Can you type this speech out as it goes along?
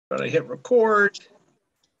Going to hit record.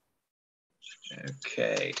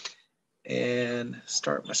 Okay, and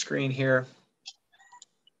start my screen here.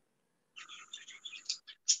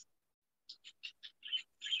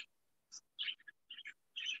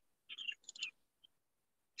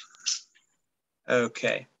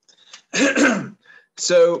 Okay,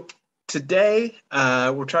 so today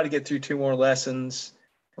we'll try to get through 2 more lessons.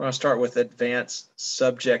 We're going to start with advanced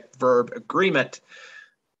subject-verb agreement.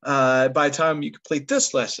 By the time you complete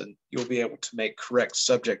this lesson, you'll be able to make correct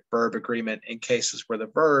subject-verb agreement in cases where the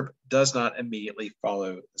verb does not immediately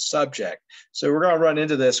follow the subject. So we're going to run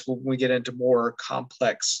into this when we get into more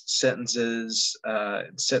complex sentences,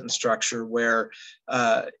 sentence structure, where,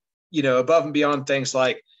 above and beyond things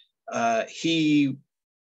like he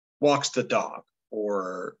walks the dog,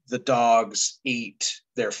 or the dogs eat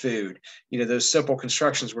their food. Those simple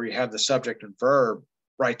constructions where you have the subject and verb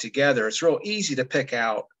right together, it's real easy to pick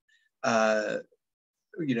out what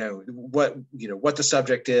the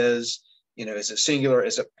subject is. Is it singular,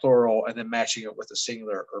 is it plural, and then matching it with a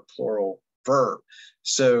singular or plural verb.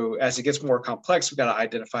 So as it gets more complex, we've got to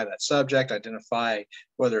identify that subject, identify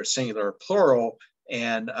whether it's singular or plural,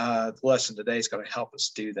 and the lesson today is going to help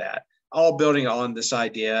us do that, all building on this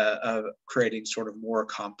idea of creating sort of more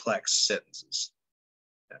complex sentences.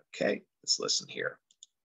 Okay, let's listen here.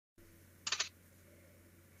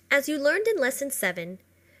 As you learned in Lesson 7,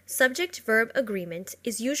 subject-verb agreement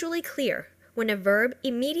is usually clear when a verb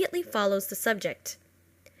immediately follows the subject.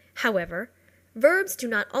 However, verbs do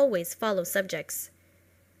not always follow subjects.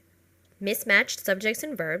 Mismatched subjects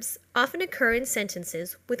and verbs often occur in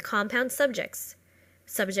sentences with compound subjects,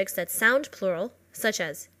 subjects that sound plural, such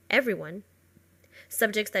as everyone,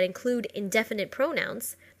 subjects that include indefinite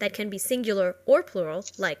pronouns that can be singular or plural,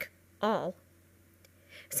 like all,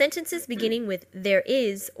 sentences beginning with there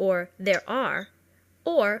is or there are,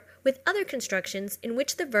 or with other constructions in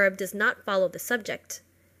which the verb does not follow the subject,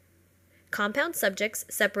 compound subjects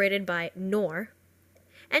separated by nor,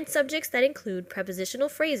 and subjects that include prepositional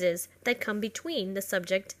phrases that come between the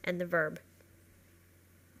subject and the verb.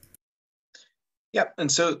 Yep,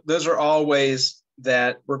 and so those are all ways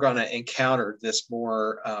that we're going to encounter this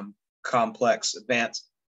more complex advanced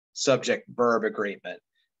subject-verb agreement,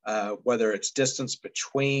 whether it's distance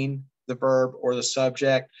between the verb or the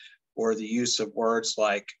subject, or the use of words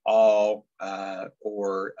like all,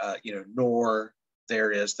 or nor,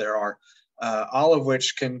 there is, there are, all of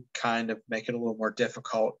which can kind of make it a little more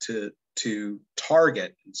difficult to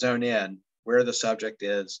target and zone in where the subject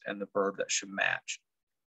is and the verb that should match.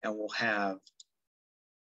 And we'll have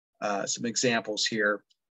some examples here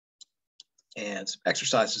and some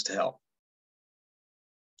exercises to help.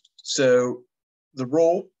 So the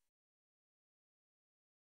rule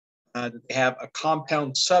that they have a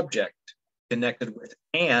compound subject connected with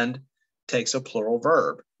and takes a plural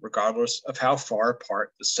verb, regardless of how far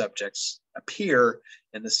apart the subjects appear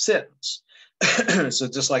in the sentence. So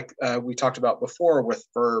just like we talked about before with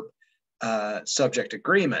verb subject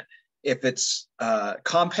agreement, if it's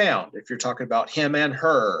compound, if you're talking about him and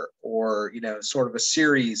her, or sort of a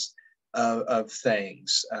series of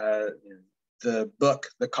things, the book,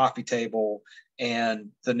 the coffee table, and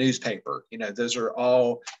the newspaper, those are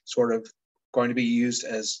all sort of going to be used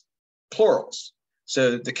as plurals.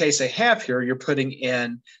 So the case they have here, you're putting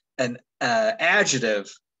in an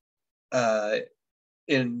adjective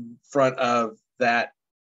in front of that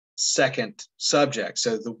second subject.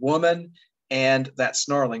 So the woman and that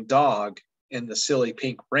snarling dog in the silly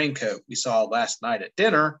pink raincoat we saw last night at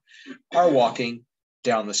dinner are walking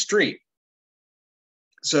down the street.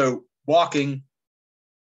 So walking,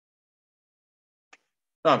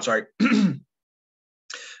 I'm sorry,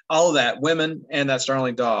 all of that, women and that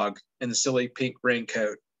snarling dog in the silly pink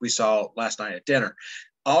raincoat we saw last night at dinner.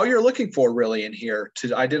 All you're looking for really in here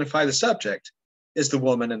to identify the subject is the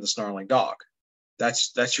woman and the snarling dog.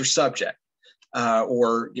 That's your subject.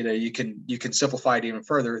 Or you can simplify it even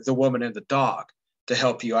further, the woman and the dog, to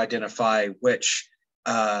help you identify which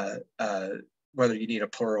whether you need a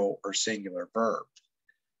plural or singular verb.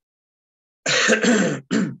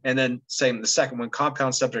 And then same the second one,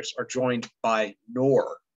 compound subjects are joined by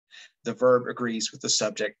nor. The verb agrees with the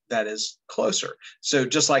subject that is closer. So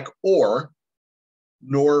just like or,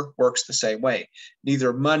 nor works the same way.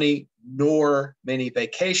 Neither money nor many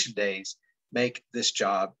vacation days make this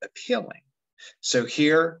job appealing. So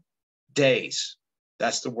here, days,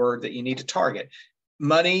 that's the word that you need to target.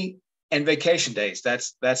 Money and vacation days,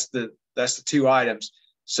 that's the 2 items.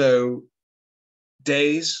 So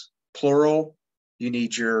days, plural, you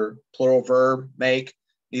need your plural verb, make.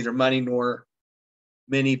 Neither money nor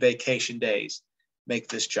many vacation days make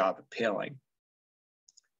this job appealing.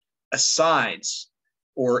 Asides,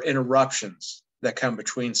 or interruptions that come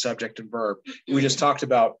between subject and verb. We just talked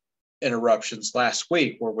about interruptions last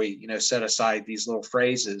week where we, set aside these little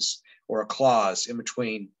phrases or a clause in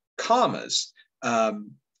between commas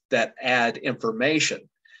that add information.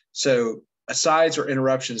 So asides or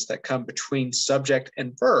interruptions that come between subject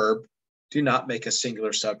and verb do not make a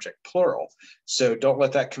singular subject plural. So don't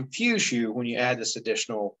let that confuse you when you add this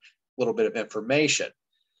additional little bit of information.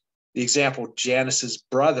 The example, Janice's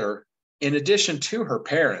brother, in addition to her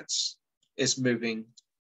parents, is moving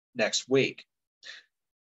next week.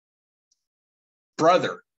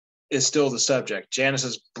 Brother is still the subject.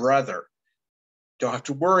 Janice's brother. Don't have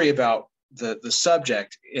to worry about the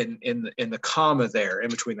subject in the comma there, in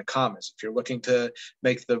between the commas. If you're looking to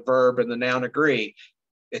make the verb and the noun agree,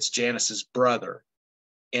 it's Janice's brother,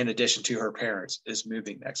 in addition to her parents, is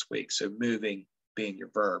moving next week. So moving being your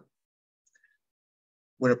verb.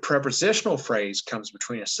 When a prepositional phrase comes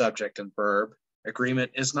between a subject and verb,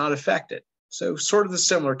 agreement is not affected. So sort of the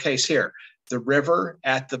similar case here. The river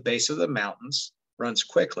at the base of the mountains runs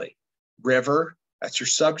quickly. River, that's your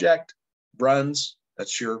subject. Runs,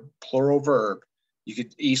 that's your plural verb. You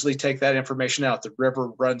could easily take that information out. The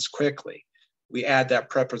river runs quickly. We add that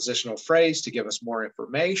prepositional phrase to give us more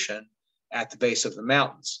information at the base of the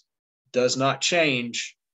mountains. Does not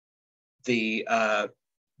change the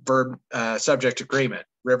verb subject agreement.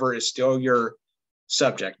 River is still your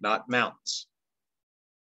subject, not mountains.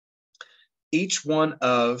 Each, one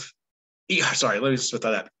of,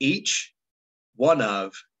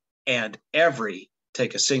 and every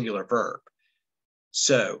take a singular verb.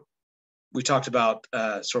 So we talked about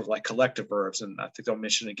sort of like collective verbs, and I think I'll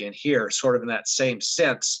mention again here, sort of in that same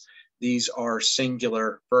sense, these are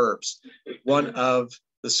singular verbs. One of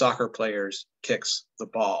the soccer players kicks the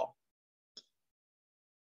ball.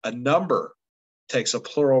 A number takes a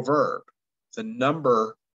plural verb. The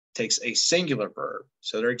number takes a singular verb.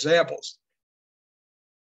 So they're examples.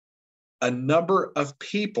 A number of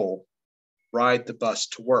people ride the bus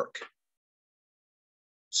to work.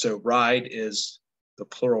 So ride is the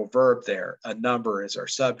plural verb there. A number is our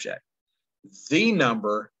subject. The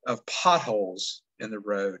number of potholes in the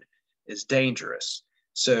road is dangerous.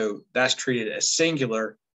 So that's treated as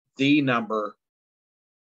singular. The number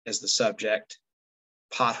is the subject.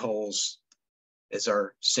 Potholes is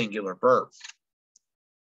our singular verb.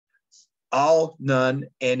 All, none,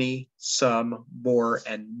 any, some, more,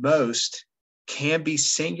 and most can be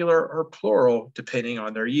singular or plural depending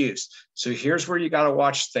on their use. So here's where you got to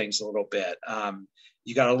watch things a little bit.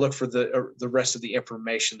 You got to look for the rest of the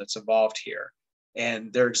information that's involved here.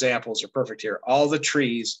 And their examples are perfect here. All the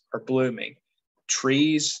trees are blooming.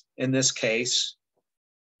 Trees in this case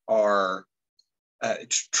are,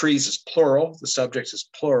 trees is plural. The subject is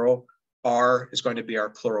plural. Are is going to be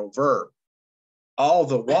our plural verb. All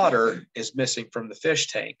the water is missing from the fish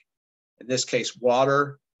tank. In this case,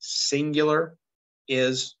 water, singular,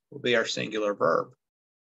 will be our singular verb.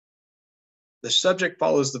 The subject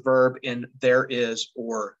follows the verb in there is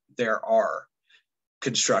or there are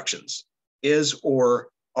constructions. Is or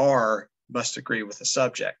are must agree with the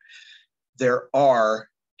subject. There are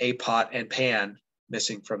a pot and pan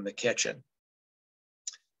missing from the kitchen.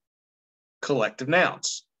 Collective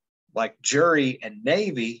nouns. Like jury and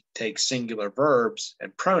navy take singular verbs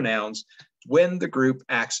and pronouns when the group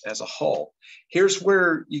acts as a whole. Here's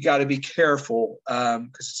where you got to be careful because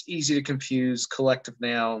it's easy to confuse collective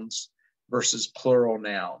nouns versus plural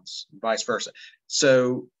nouns, and vice versa.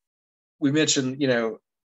 So we mentioned,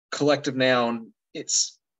 collective noun,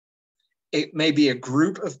 it may be a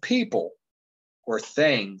group of people or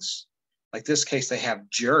things. Like this case, they have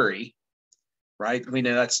jury. Right? We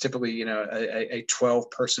know that's typically, a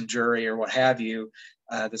 12-person jury or what have you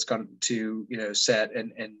that's going to, set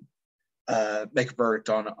and make a verdict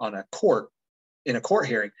on a court in a court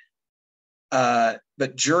hearing.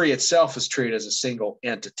 But jury itself is treated as a single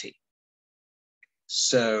entity.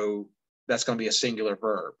 So that's going to be a singular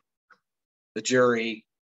verb. The jury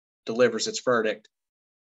delivers its verdict.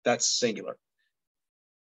 That's singular.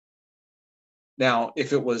 Now,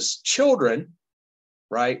 if it was children,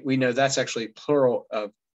 right, we know that's actually plural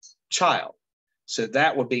of child. So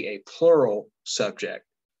that would be a plural subject.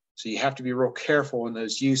 So you have to be real careful in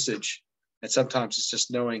those usage. And sometimes it's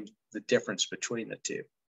just knowing the difference between the two.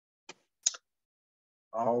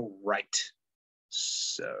 All right.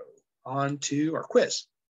 So on to our quiz.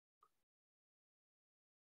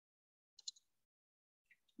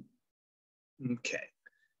 Okay.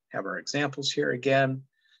 Have our examples here again.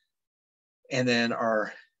 And then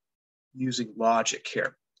our using logic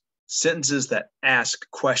here. Sentences that ask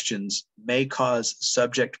questions may cause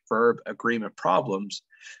subject-verb agreement problems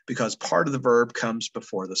because part of the verb comes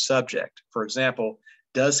before the subject. For example,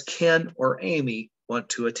 Does Ken or Amy want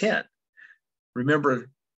to attend? Remember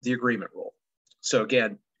the agreement rule. So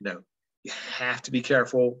again, you have to be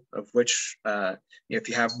careful of which, if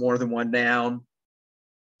you have more than one noun,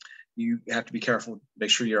 you have to be careful, make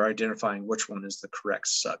sure you're identifying which one is the correct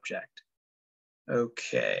subject.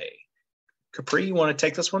 Okay. Capri, you want to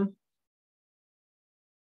take this one?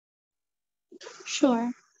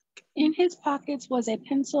 Sure. In his pocket was a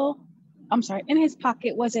pencil,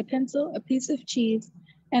 a piece of cheese,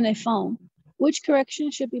 and a phone. Which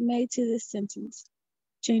correction should be made to this sentence?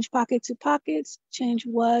 Change pocket to pockets, change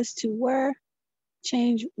was to were,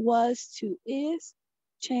 change was to is,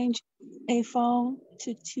 change a phone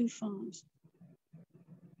to two phones.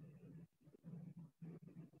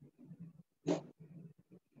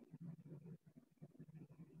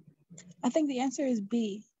 I think the answer is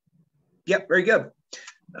B. Yep, very good.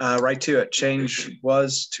 Right to it. Change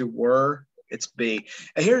was to were. It's B.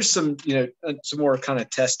 And here's some, some more kind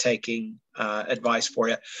of test taking advice for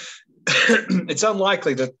you. It's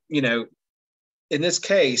unlikely that, in this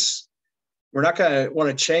case, we're not going to want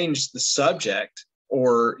to change the subject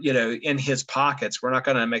or, in his pockets. We're not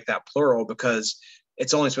going to make that plural because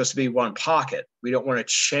it's only supposed to be one pocket. We don't want to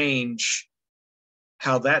change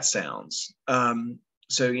how that sounds.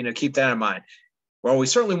 So, keep that in mind. Well, we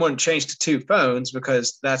certainly wouldn't change to two phones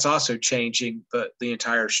because that's also changing the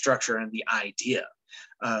entire structure and the idea.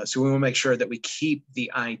 So we want to make sure that we keep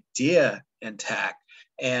the idea intact.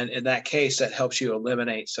 And in that case, that helps you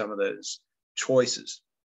eliminate some of those choices.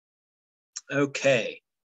 Okay.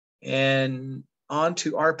 And on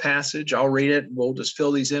to our passage. I'll read it and we'll just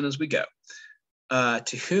fill these in as we go.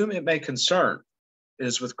 To whom it may concern, it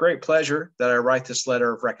is with great pleasure that I write this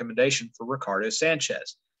letter of recommendation for Ricardo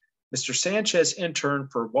Sanchez. Mr. Sanchez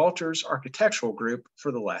interned for Walter's architectural group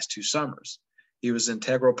for the last 2 summers. He was an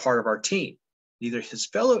integral part of our team. Neither his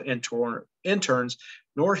fellow interns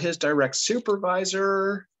nor his direct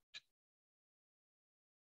supervisor.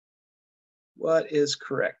 What is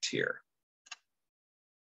correct here?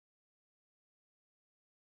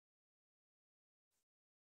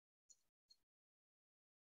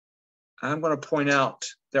 I'm going to point out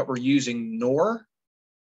that we're using nor.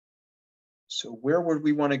 So where would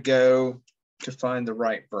we want to go to find the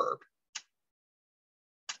right verb?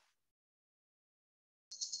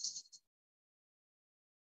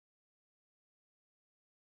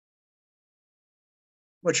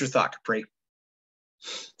 What's your thought, Capri?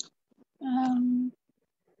 I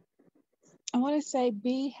want to say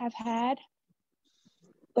B, have had,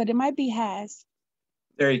 but it might be has.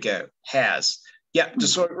 There you go, has. Yeah,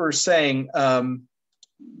 just what we're saying,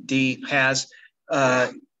 D, has.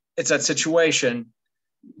 It's that situation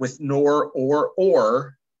with nor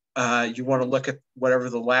or. You want to look at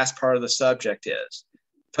whatever the last part of the subject is.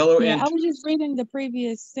 I was just reading the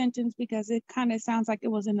previous sentence because it kind of sounds like it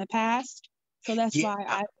was in the past. So that's why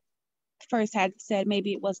I first had said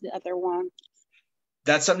maybe it was the other one.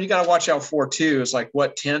 That's something you got to watch out for too. Is like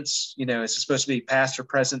what tense, is it supposed to be past or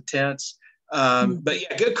present tense? But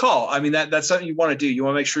yeah, good call. I mean, that's something you want to do. You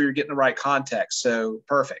want to make sure you're getting the right context. So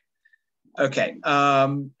perfect. Okay.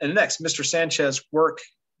 And next, Mr. Sanchez's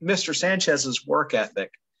work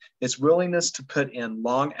ethic, his willingness to put in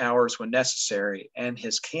long hours when necessary, and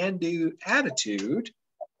his can-do attitude.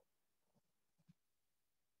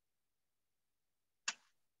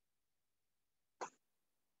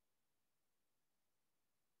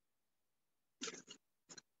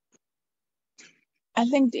 I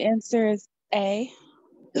think the answer is A.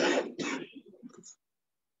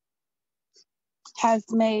 Has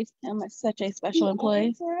made him such a special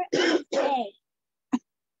employee.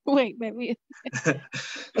 Wait, baby.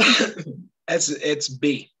 It's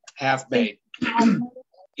B, have made.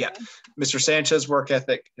 Yeah. Mr. Sanchez's work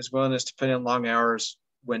ethic, his willingness to put in long hours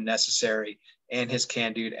when necessary, and his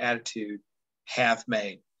can-do attitude have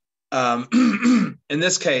made. In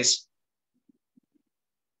this case,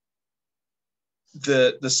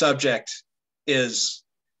 the subject is,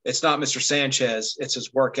 it's not Mr. Sanchez, it's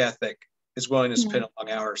his work ethic, his willingness to put in long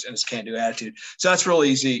hours, and his can-do attitude. So that's real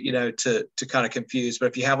easy, to kind of confuse. But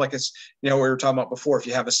if you have like this, we were talking about before, if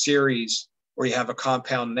you have a series or you have a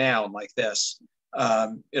compound noun like this,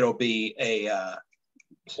 it'll be a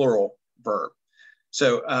plural verb.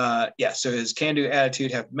 So so his can-do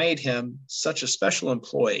attitude have made him such a special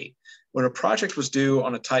employee. When a project was due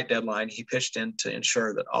on a tight deadline, he pitched in to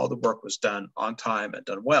ensure that all the work was done on time and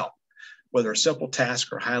done well. Whether a simple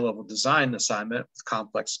task or high-level design assignment with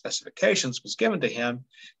complex specifications was given to him,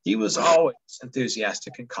 he was always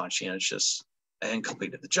enthusiastic and conscientious and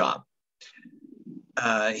completed the job.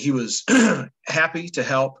 He was happy to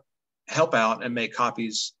help out and make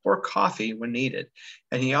copies or coffee when needed.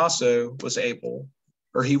 And he also was able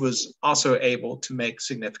or he was also able to make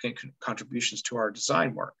significant contributions to our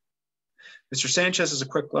design work. Mr. Sanchez is a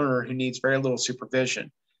quick learner who needs very little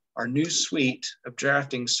supervision. Our new suite of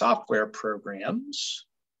drafting software programs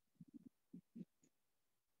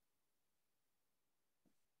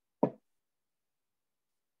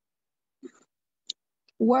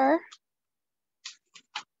were.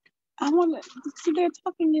 I want to see they're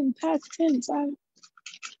talking in past tense.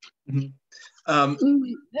 Maybe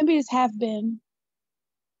it's have been.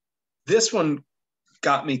 This one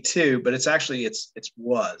got me too, but it's actually it's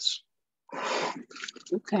was.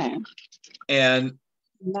 Okay. And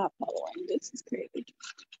I'm not following. This is crazy.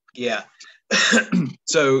 Yeah.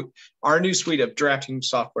 So our new suite of drafting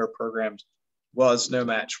software programs was no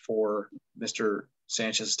match for Mr.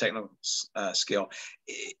 Sanchez's technical skill.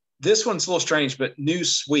 This one's a little strange, but new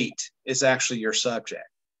suite is actually your subject.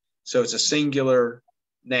 So it's a singular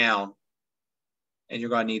noun, and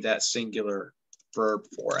you're going to need that singular verb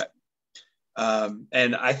for it.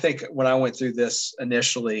 And I think when I went through this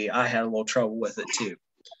initially, I had a little trouble with it too,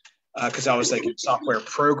 because I was thinking software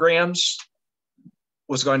programs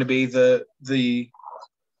was going to be the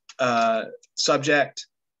subject,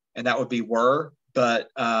 and that would be were. But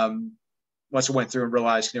once I went through and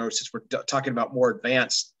realized, since we're talking about more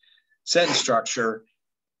advanced sentence structure,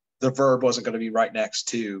 the verb wasn't going to be right next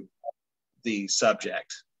to the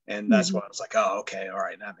subject. And that's when I was like, oh, okay, all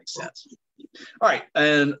right, that makes sense. All right,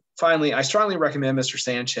 and finally, I strongly recommend Mr.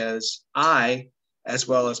 Sanchez. I, as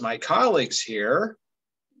well as my colleagues here,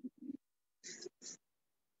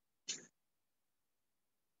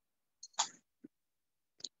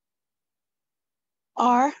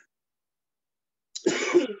 are.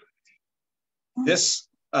 This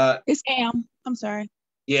it's am. I'm sorry.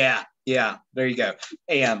 Yeah, there you go.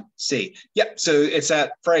 Am, see. Yep, so it's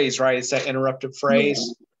that phrase, right? It's that interruptive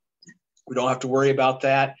phrase. We don't have to worry about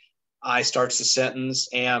that. I starts the sentence,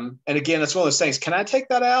 am. And again, it's one of those things. Can I take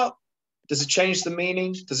that out? Does it change the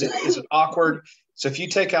meaning? Is it awkward? So if you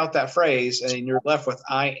take out that phrase and you're left with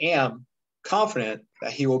I am confident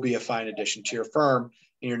that he will be a fine addition to your firm,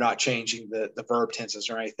 and you're not changing the verb tenses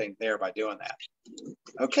or anything there by doing that.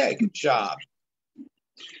 Okay, good job.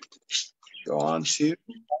 Go on to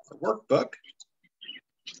the workbook.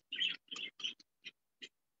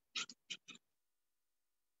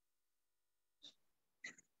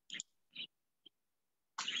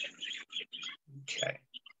 Okay.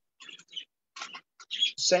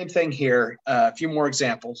 Same thing here. A few more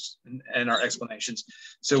examples and our explanations.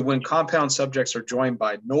 So when compound subjects are joined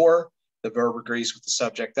by nor, the verb agrees with the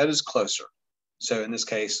subject that is closer. So in this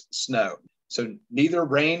case, snow. So neither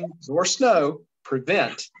rain nor snow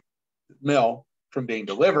prevent mail from being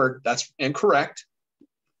delivered. That's incorrect.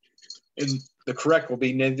 And the correct will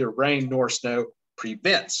be neither rain nor snow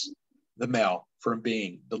prevents the mail from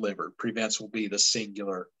being delivered. Prevents will be the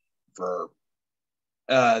singular verb.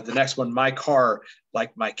 The next one, my car,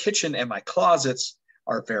 like my kitchen and my closets,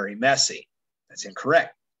 are very messy. That's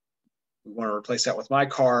incorrect. We want to replace that with my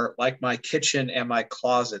car, like my kitchen and my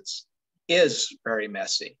closets, is very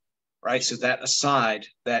messy, right? So that aside,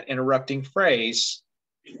 that interrupting phrase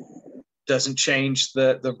doesn't change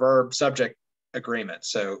the verb subject agreement.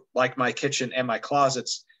 So like my kitchen and my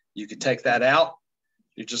closets, you could take that out.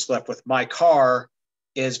 You're just left with my car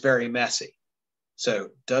is very messy. So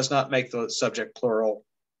does not make the subject plural.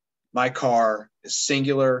 My car is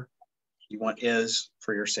singular. You want is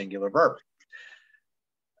for your singular verb.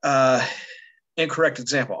 Incorrect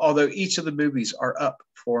example. Although each of the movies are up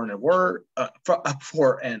for an award,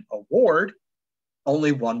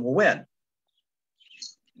 only one will win.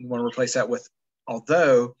 You want to replace that with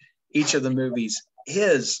although each of the movies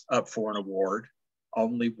is up for an award,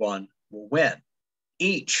 only one will win.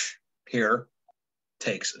 Each here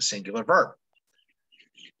takes a singular verb.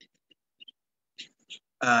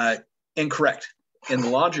 Incorrect. In the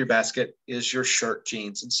laundry basket is your shirt,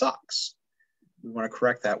 jeans, and socks. We want to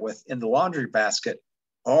correct that with in the laundry basket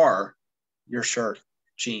are your shirt,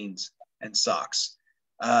 jeans, and socks.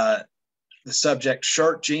 The subject,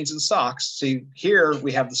 shirt, jeans, and socks. See, here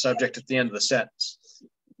we have the subject at the end of the sentence.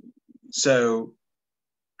 So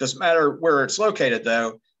doesn't matter where it's located,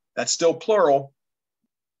 though. That's still plural.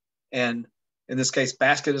 And in this case,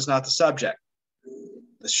 basket is not the subject.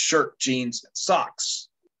 The shirt, jeans, and socks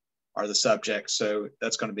are the subject. So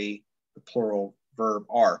that's going to be the plural verb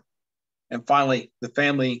are. And finally, the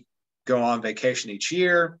family go on vacation each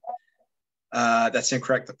year. That's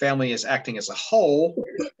incorrect. The family is acting as a whole.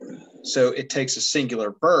 So it takes a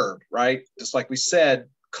singular verb, right? Just like we said,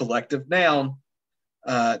 collective noun,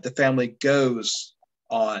 the family goes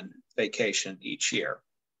on vacation each year.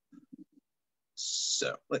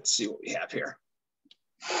 So let's see what we have here.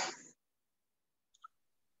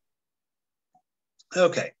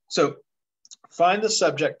 Okay, so find the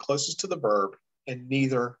subject closest to the verb in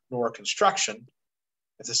neither nor construction.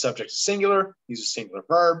 If the subject is singular, use a singular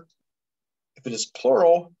verb. If it is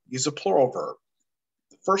plural, use a plural verb.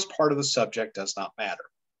 The first part of the subject does not matter.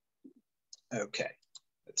 Okay,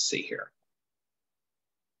 let's see here.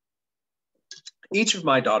 Each of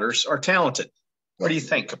my daughters are talented. What do you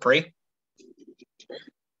think, Capri?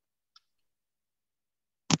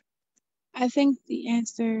 I think the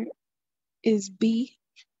answer is B.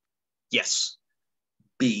 Yes,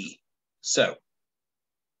 B. So,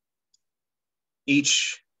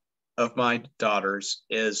 each of my daughters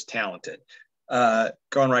is talented.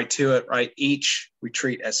 Going right to it, right? Each we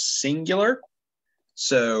treat as singular.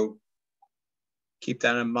 So, keep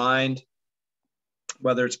that in mind.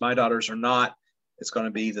 Whether it's my daughters or not, it's going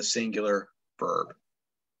to be the singular verb.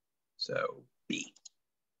 So, B.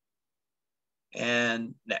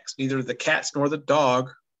 And next, neither the cats nor the dog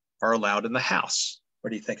are allowed in the house.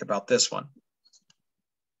 What do you think about this one?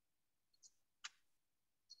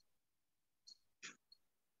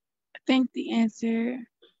 I think the answer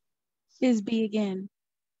is B again.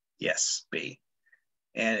 Yes, B.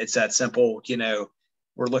 And it's that simple,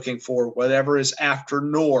 we're looking for whatever is after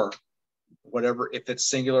nor, whatever, if it's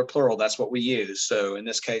singular, plural, that's what we use. So in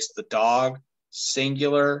this case, the dog,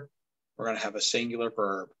 singular, we're going to have a singular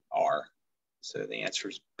verb, are. So the answer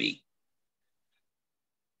is B.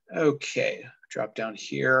 Okay, drop down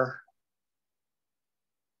here.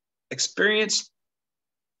 Experienced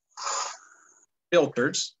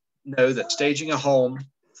builders know that staging a home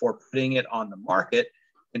before putting it on the market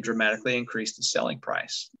can dramatically increase the selling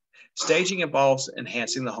price. Staging involves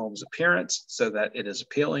enhancing the home's appearance so that it is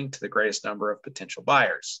appealing to the greatest number of potential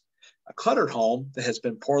buyers. A cluttered home that has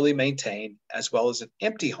been poorly maintained, as well as an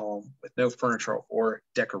empty home with no furniture or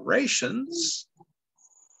decorations.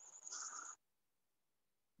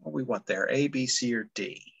 What do we want there? A, B, C, or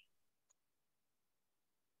D?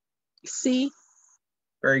 C.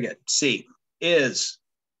 Very good. C is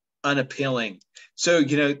unappealing. So,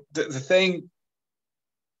 the thing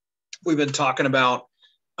we've been talking about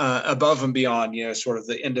above and beyond, sort of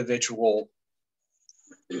the individual,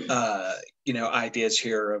 ideas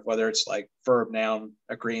here of whether it's like verb noun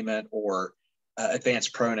agreement or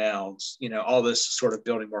advanced pronouns, all this sort of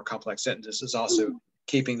building more complex sentences is also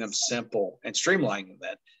keeping them simple and streamlining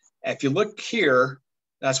them. If you look here,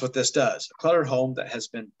 that's what this does. A cluttered home that has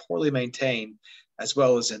been poorly maintained, as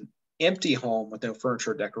well as an empty home with no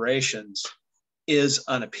furniture or decorations, is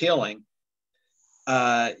unappealing.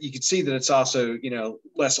 You can see that it's also,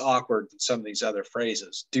 less awkward than some of these other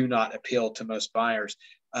phrases. Do not appeal to most buyers.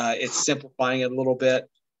 It's simplifying it a little bit,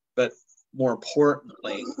 but more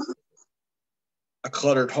importantly, a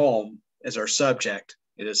cluttered home is our subject.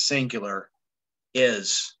 It is singular.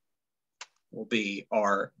 Is will be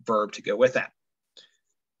our verb to go with that.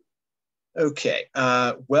 Okay.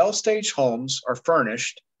 Well-staged homes are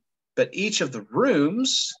furnished, but each of the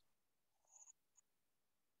rooms,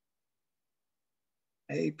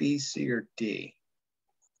 A, B, C, or D?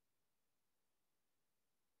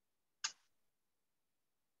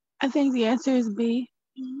 I think the answer is B.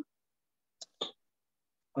 I'm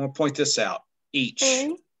going to point this out. Each.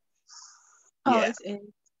 A. Oh, yeah. It's A.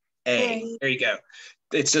 A. There you go.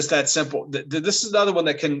 It's just that simple. This is another one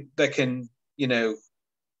that can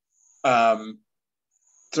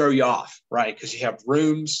throw you off, right? Because you have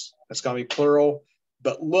rooms, that's going to be plural.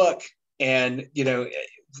 But look, and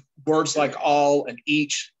words like all and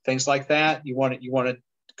each, things like that, you want to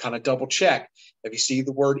kind of double check. If you see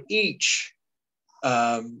the word each,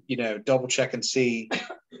 double check and see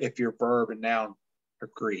if your verb and noun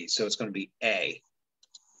agree. So it's going to be A.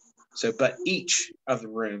 So, but each of the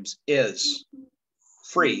rooms is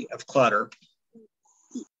free of clutter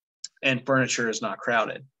and furniture is not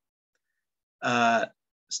crowded.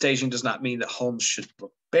 Staging does not mean that homes should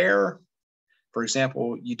look bare. For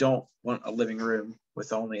example, you don't want a living room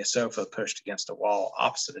with only a sofa pushed against a wall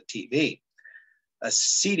opposite a TV. A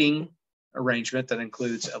seating arrangement that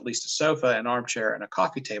includes at least a sofa, an armchair, and a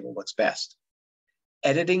coffee table looks best.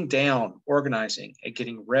 Editing down, organizing, and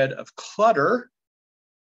getting rid of clutter.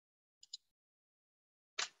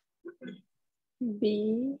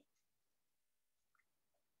 B.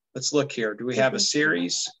 Let's look here. Do we have a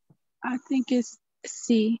series? I think it's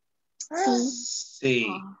C.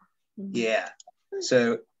 C. Yeah.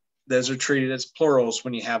 So those are treated as plurals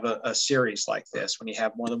when you have a series like this. When you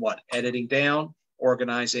have more than one, editing down,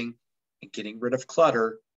 organizing, and getting rid of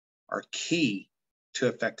clutter are key to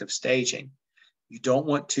effective staging. You don't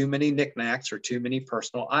want too many knickknacks or too many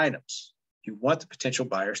personal items. You want the potential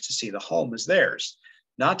buyers to see the home as theirs,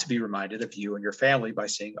 not to be reminded of you and your family by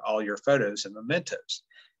seeing all your photos and mementos.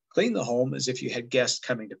 Clean the home as if you had guests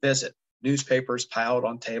coming to visit. Newspapers piled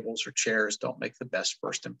on tables or chairs don't make the best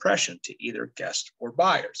first impression to either guests or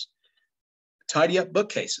buyers. Tidy up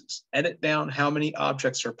bookcases. Edit down how many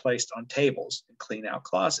objects are placed on tables and clean out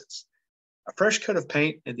closets. A fresh coat of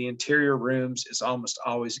paint in the interior rooms is almost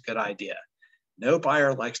always a good idea. No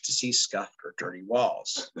buyer likes to see scuffed or dirty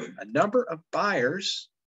walls. A number of buyers,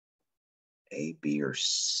 A, B, or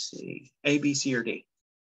C, A, B, C, or D.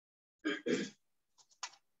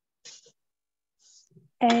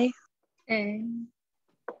 A. A.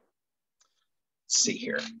 Let's see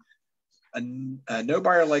here. No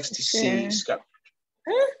buyer likes to see scuffed.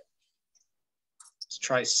 Let's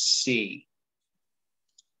try C.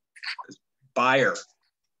 Buyer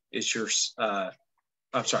is your,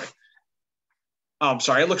 I'm sorry,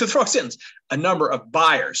 I looked at the wrong sentence. A number of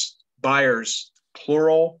buyers,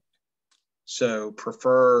 plural. So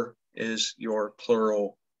prefer is your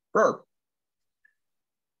plural verb.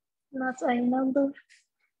 Not a number.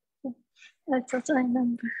 That's a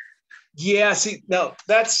number. Yeah, see, now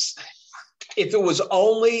that's, if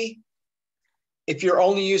you're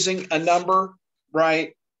only using a number,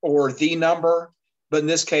 right, or the number, but in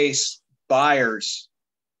this case, buyers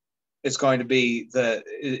is going to be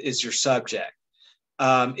is your subject.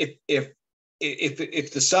 If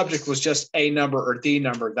the subject was just a number or the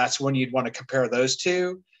number, that's when you'd want to compare those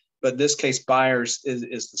two. But in this case, buyers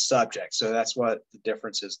is the subject. So that's what the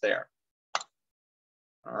difference is there.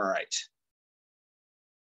 All right.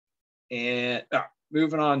 And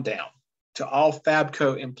moving on down to all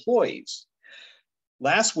Fabco employees.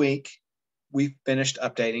 Last week, we finished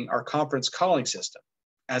updating our conference calling system.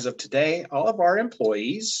 As of today, all of our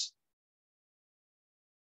employees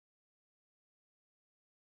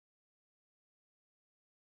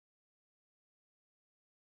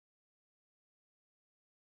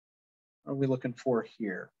are we looking for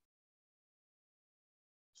here?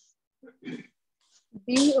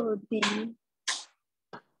 B or D?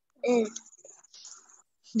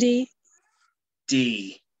 D.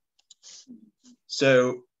 D.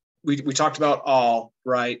 So we talked about all,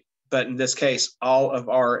 right? But in this case, all of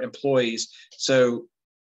our employees. So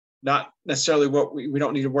not necessarily what we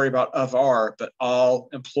don't need to worry about of our, but all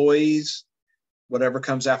employees, whatever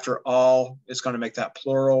comes after all is going to make that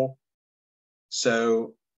plural.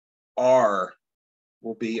 So are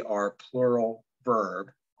will be our plural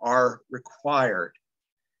verb, are required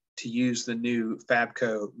to use the new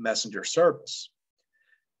Fabco messenger service.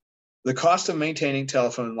 The cost of maintaining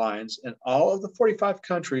telephone lines in all of the 45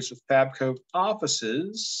 countries with Fabco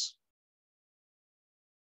offices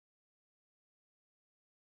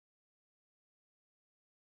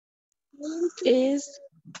Is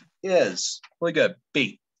really good.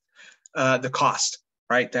 B, the cost,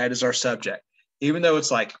 right? That is our subject. Even though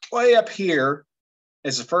it's like way up here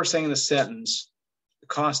is the first thing in the sentence, the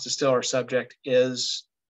cost is still our subject.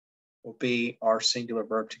 Will be our singular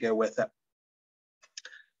verb to go with it.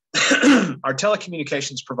 Our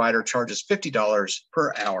telecommunications provider charges $50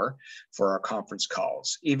 per hour for our conference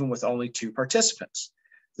calls, even with only 2 participants.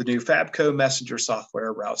 The new Fabco messenger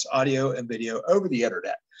software routes audio and video over the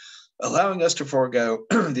internet, allowing us to forego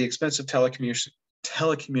the expensive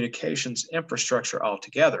telecommunications infrastructure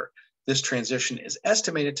altogether. This transition is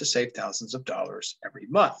estimated to save thousands of dollars every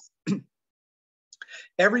month.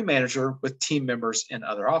 Every manager with team members in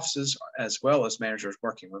other offices, as well as managers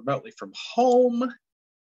working remotely from home,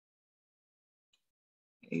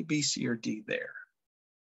 A, B, C, or D there.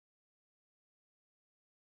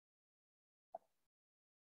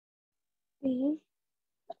 B.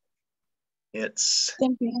 It's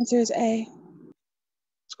the answer is A.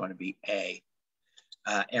 It's going to be A.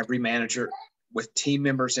 Every manager with team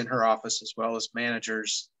members in her office, as well as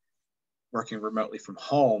managers working remotely from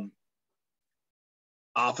home.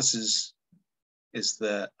 Offices is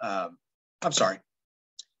the,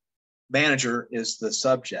 manager is the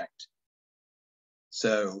subject.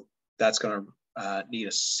 So that's going to need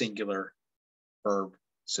a singular verb.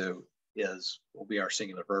 So will be our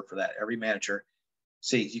singular verb for that. Every manager.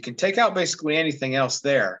 See, you can take out basically anything else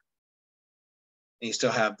there, and you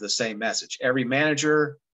still have the same message. Every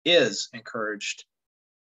manager is encouraged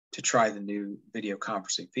to try the new video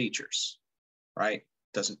conferencing features, right?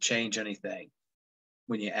 Doesn't change anything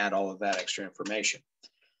when you add all of that extra information.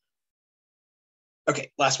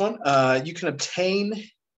 Okay, last one. You can obtain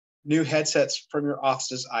new headsets from your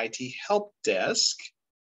office's IT help desk.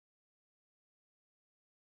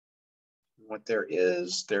 What there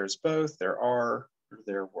is, there's both, there are, or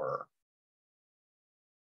there were.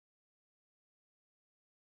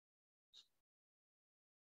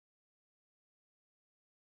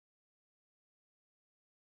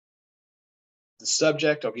 The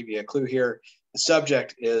subject, I'll give you a clue here, The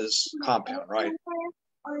subject is compound, right?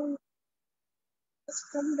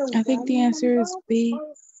 I think the answer is B.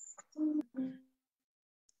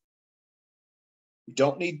 You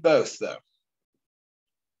don't need both, though.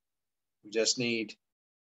 You just need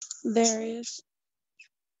There is.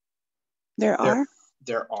 There are.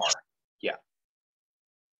 There are, yeah,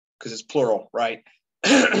 because it's plural, right?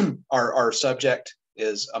 Our subject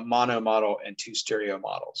is a mono model and two stereo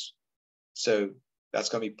models. So that's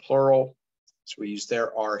going to be plural. So we use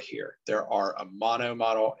there are here. There are a mono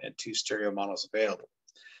model and two stereo models available.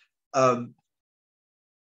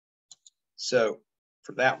 So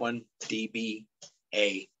for that one, D, B,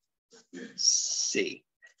 A, C.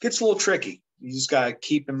 Gets a little tricky. You just got to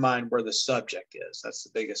keep in mind where the subject is. That's the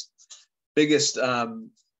biggest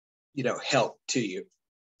help to you.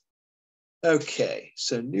 Okay,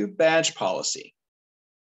 so new badge policy.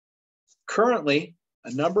 Currently,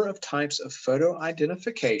 a number of types of photo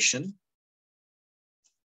identification.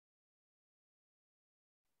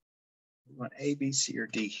 We want A, B, C, or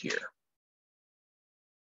D here.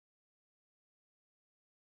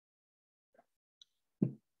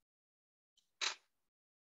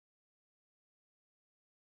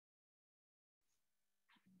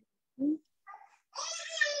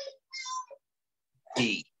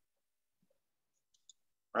 D.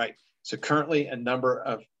 Right. So currently a number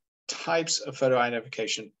of types of photo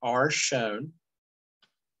identification are shown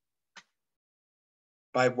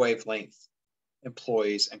by wavelength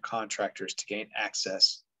employees and contractors to gain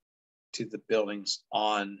access to the buildings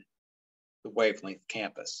on the wavelength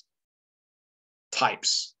campus.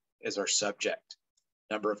 Types is our subject.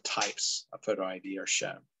 Number of types of photo ID are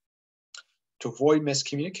shown. To avoid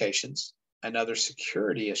miscommunications and other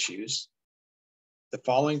security issues, the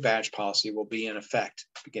following badge policy will be in effect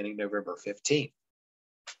beginning November 15th.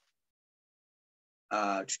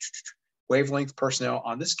 Wavelength personnel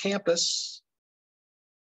on this campus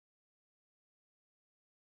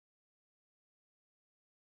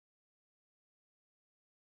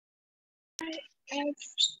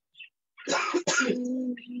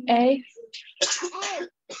A.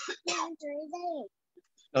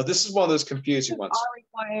 Now this is one of those confusing ones. Are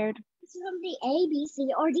required. This is going to be A, B, C,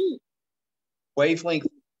 or D. Wavelength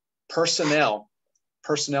personnel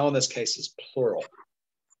in this case is plural.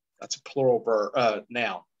 That's a plural verb,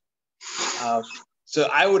 noun. So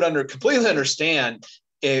I would completely understand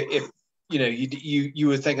if you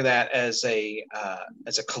would think of that as a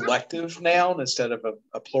collective noun instead of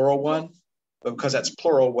a plural one, but because that's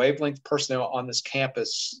plural, wavelength personnel on this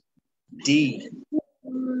campus, D,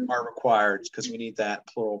 are required because we need that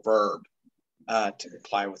plural verb to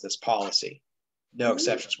comply with this policy. No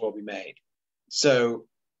exceptions will be made. So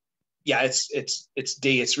yeah, it's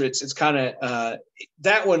D. It's kind of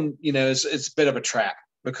that one, it's a bit of a trap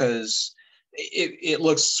because it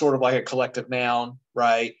looks sort of like a collective noun,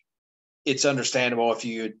 right? It's understandable if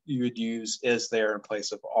you would use is there in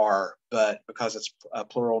place of are, but because it's a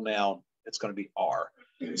plural noun, it's going to be are.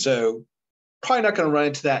 So probably not going to run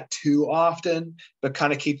into that too often, but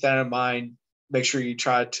kind of keep that in mind. Make sure you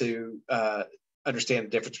try to understand the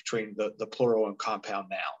difference between the plural and compound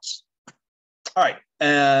nouns. All right,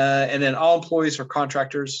 and then all employees or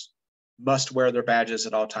contractors must wear their badges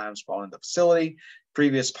at all times while in the facility.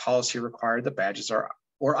 Previous policy required the badges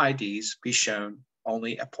or IDs be shown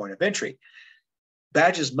only at point of entry.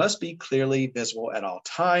 Badges must be clearly visible at all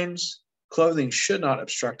times. Clothing should not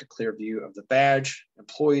obstruct a clear view of the badge.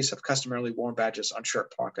 Employees have customarily worn badges on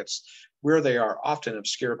shirt pockets where they are often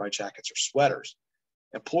obscured by jackets or sweaters.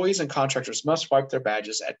 Employees and contractors must wipe their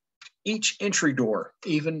badges at each entry door,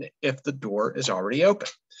 even if the door is already open.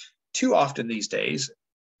 Too often these days,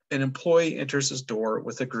 an employee enters his door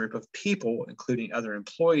with a group of people, including other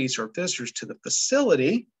employees or visitors to the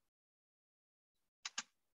facility.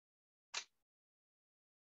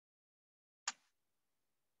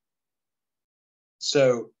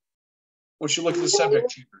 So once you look at the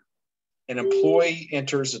subject here, an employee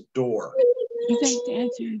enters a door. I think the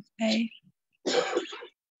answer is A.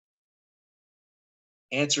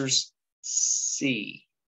 Answers C.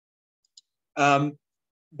 One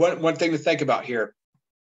thing to think about here,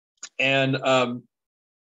 and I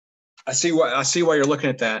see why you're looking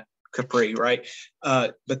at that, Capri, right?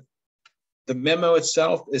 But the memo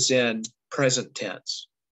itself is in present tense,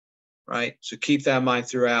 right? So keep that in mind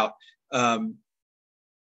throughout.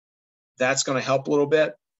 That's going to help a little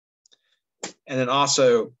bit. And then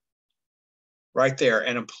also right there,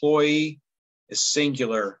 an employee is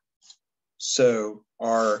singular, so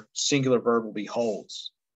our singular verb will be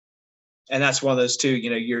holds. And that's one of those two,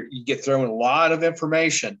 you get thrown a lot of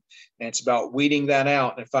information, and it's about weeding that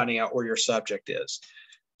out and finding out where your subject is.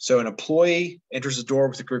 So an employee enters the door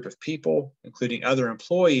with a group of people, including other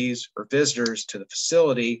employees or visitors to the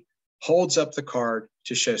facility, holds up the card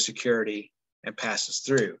to show security, and passes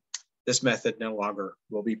through. This method no longer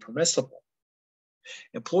will be permissible.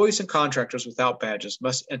 Employees and contractors without badges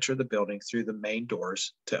must enter the building through the main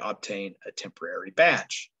doors to obtain a temporary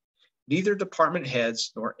badge. Neither department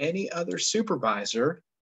heads nor any other supervisor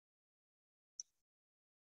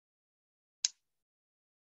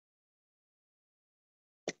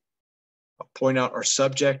I'll point out our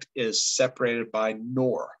subject is separated by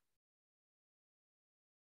nor.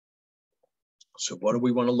 So what do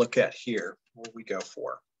we want to look at here? What do we go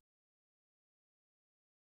for?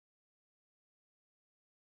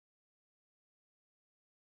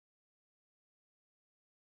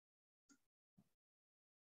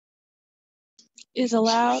 Is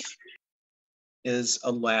allowed. Is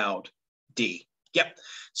allowed. D. Yep.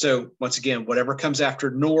 So once again, whatever comes after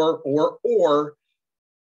nor or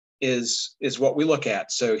is what we look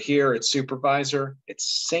at. So here it's supervisor,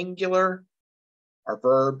 it's singular. Our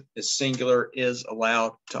verb is singular, is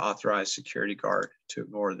allowed to authorize security guard to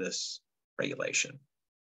ignore this regulation.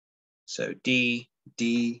 So D,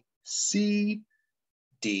 D, C,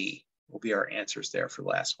 D will be our answers there for the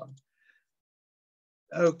last one.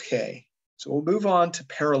 Okay, so we'll move on to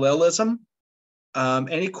parallelism.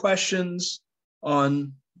 Any questions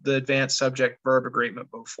on the advanced subject verb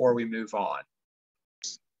agreement before we move on?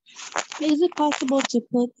 Is it possible to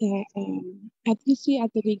put that, at you see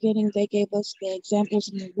at the beginning, they gave us the examples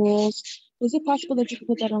and the rules. Is it possible that you can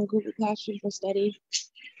put that on Google Classroom for study?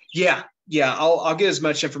 Yeah, I'll get as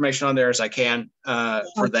much information on there as I can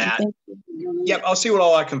for that. Yep, I'll see what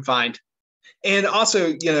all I can find. And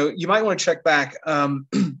also, you might want to check back. I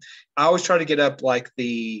always try to get up like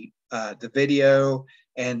the video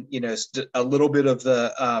and, a little bit of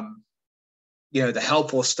the, the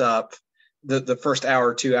helpful stuff the first hour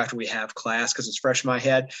or two after we have class, because it's fresh in my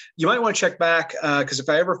head. You might want to check back because if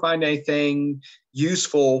I ever find anything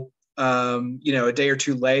useful, a day or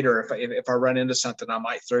two later, if I run into something, I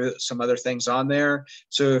might throw some other things on there.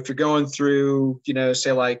 So if you're going through,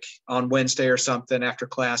 say like on Wednesday or something after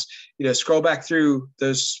class, scroll back through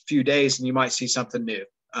those few days and you might see something new.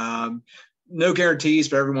 No guarantees,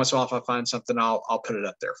 but every once in a while, if I find something, I'll put it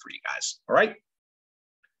up there for you guys. All right.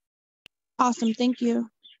 Awesome. Thank you.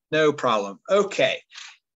 No problem. Okay.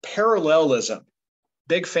 Parallelism,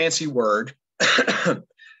 big fancy word.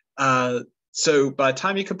 So by the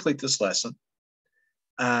time you complete this lesson,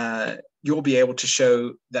 you'll be able to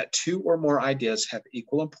show that two or more ideas have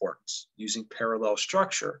equal importance using parallel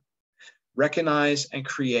structure, recognize and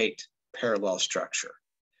create parallel structure.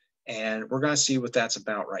 And we're going to see what that's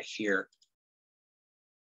about right here.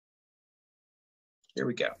 Here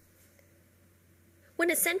we go.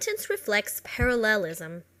 When a sentence reflects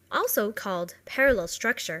parallelism, also called parallel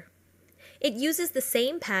structure, it uses the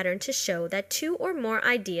same pattern to show that two or more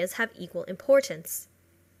ideas have equal importance.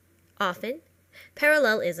 Often,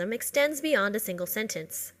 parallelism extends beyond a single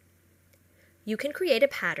sentence. You can create a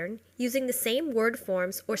pattern using the same word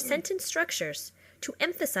forms or sentence structures to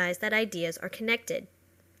emphasize that ideas are connected.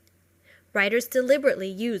 Writers deliberately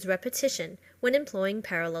use repetition when employing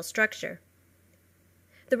parallel structure.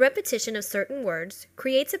 The repetition of certain words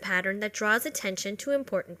creates a pattern that draws attention to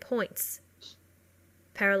important points.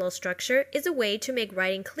 Parallel structure is a way to make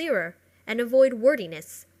writing clearer and avoid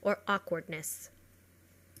wordiness or awkwardness.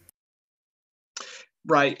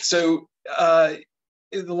 Right. So a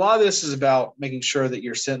lot of this is about making sure that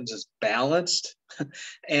your sentence is balanced,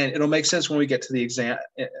 and it'll make sense when we get to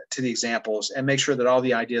the examples, and make sure that all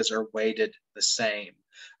the ideas are weighted the same.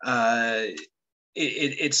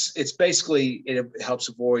 It's basically, it helps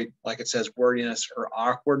avoid, like it says, wordiness or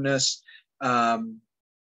awkwardness.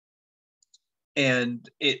 And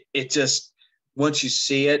it just, once you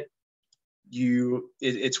see it,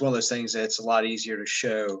 it's one of those things that it's a lot easier to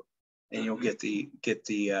show, and you'll get the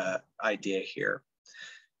idea here.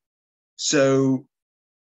 So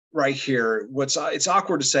right here, it's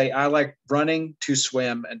awkward to say, I like running, to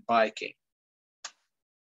swim, and biking.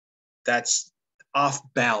 That's off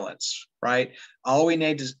balance, right? All we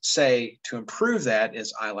need to say to improve that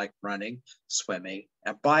is I like running, swimming,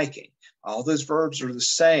 and biking. All those verbs are the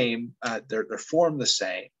same. They're formed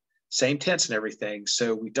the same tense and everything.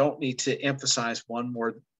 So we don't need to emphasize one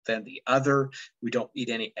more than the other. We don't need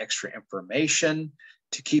any extra information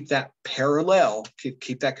to keep that parallel,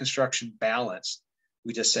 keep that construction balanced.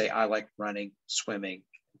 We just say, I like running, swimming,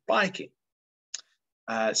 biking.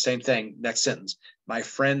 Same thing, next sentence. My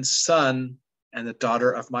friend's son and the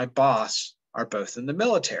daughter of my boss are both in the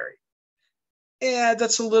military. Yeah,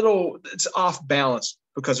 it's off balance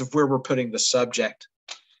because of where we're putting the subject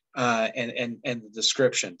and the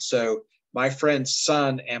description. So my friend's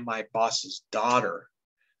son and my boss's daughter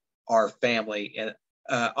are family and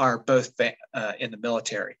are both in the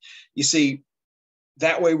military. You see,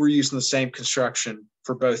 that way we're using the same construction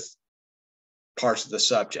for both parts of the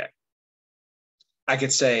subject. I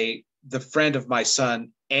could say the friend of my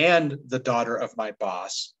son and the daughter of my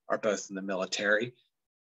boss are both in the military.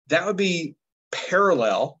 That would be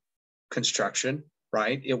parallel construction,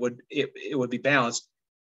 right? It would be balanced.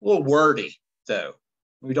 A little wordy, though.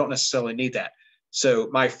 We don't necessarily need that. So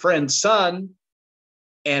my friend's son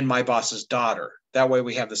and my boss's daughter. That way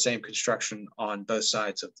we have the same construction on both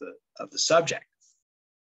sides of the subject.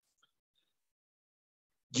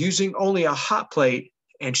 Using only a hot plate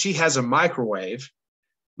and she has a microwave,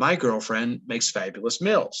 my girlfriend makes fabulous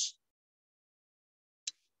meals.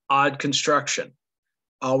 Odd construction.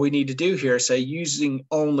 All we need to do here is say using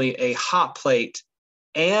only a hot plate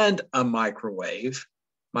and a microwave,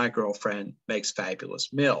 my girlfriend makes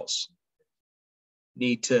fabulous meals.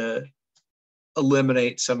 Need to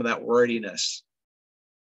eliminate some of that wordiness.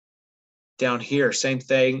 Down here, same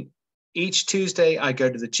thing. Each Tuesday, I go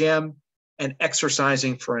to the gym and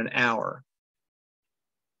exercising for an hour.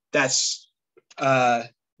 That's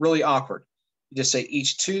really awkward. You just say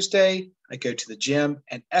each Tuesday, I go to the gym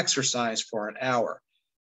and exercise for an hour.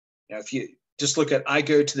 You know, if you just look at I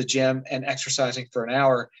go to the gym and exercising for an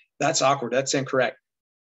hour, that's awkward. That's incorrect.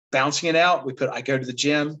 Bouncing it out, we put I go to the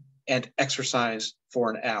gym and exercise for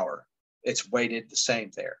an hour. It's weighted the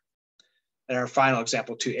same there. And our final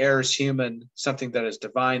example, to err is human. Something that is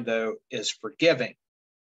divine, though, is forgiving.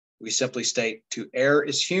 We simply state to err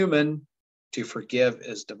is human, to forgive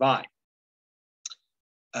is divine.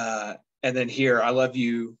 And then here, I love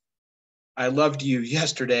you. I loved you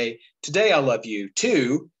yesterday. Today, I love you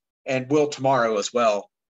too, and will tomorrow as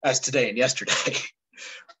well as today and yesterday.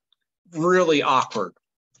 Really awkward,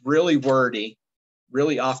 really wordy,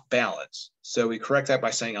 really off balance. So we correct that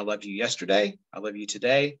by saying, I love you yesterday, I love you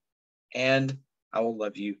today, and I will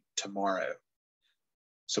love you tomorrow.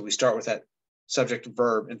 So we start with that subject and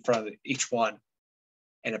verb in front of each one,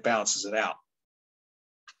 and it balances it out.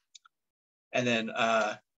 And then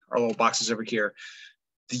our little boxes over here,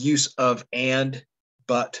 the use of and,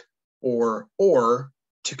 but, or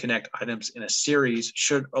to connect items in a series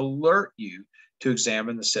should alert you to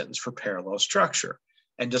examine the sentence for parallel structure.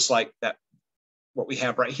 And just like that, what we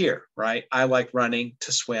have right here, right? I like running,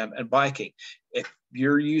 to swim, and biking. If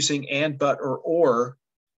you're using and, but, or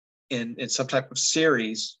in some type of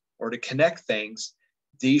series or to connect things,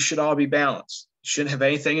 these should all be balanced. You shouldn't have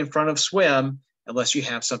anything in front of swim unless you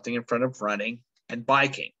have something in front of running and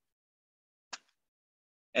biking.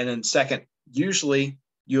 And then second, usually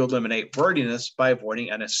you eliminate wordiness by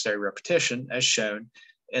avoiding unnecessary repetition as shown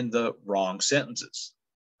in the wrong sentences.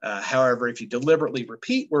 However, if you deliberately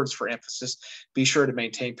repeat words for emphasis, be sure to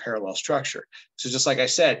maintain parallel structure. So just like I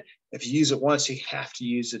said, if you use it once, you have to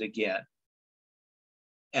use it again.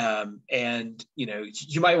 And you know,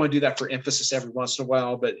 you might want to do that for emphasis every once in a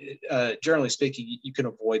while, but generally speaking, you can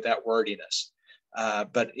avoid that wordiness.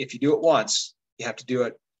 But if you do it once, you have to do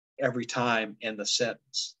it every time in the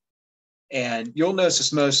sentence. And you'll notice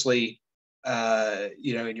this mostly,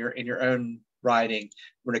 you know, in your own writing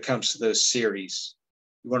when it comes to those series.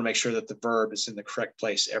 You want to make sure that the verb is in the correct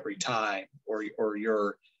place every time, or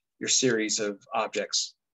your series of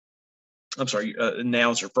objects. I'm sorry,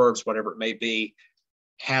 nouns or verbs, whatever it may be,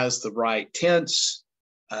 has the right tense,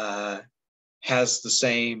 has the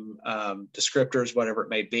same descriptors, whatever it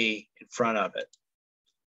may be, in front of it.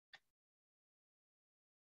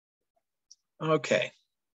 Okay.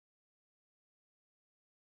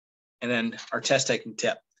 And then our test taking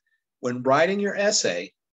tip. When writing your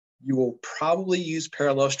essay, you will probably use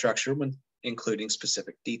parallel structure when including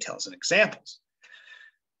specific details and examples.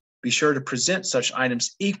 Be sure to present such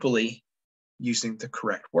items equally using the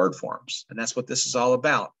correct word forms. And that's what this is all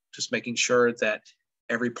about, just making sure that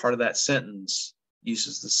every part of that sentence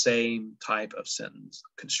uses the same type of sentence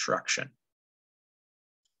construction.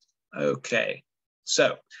 Okay,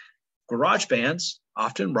 so garage bands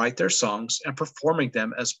often write their songs and performing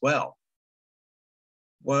them as well.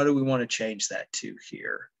 What do we want to change that to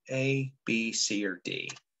here? A, B, C, or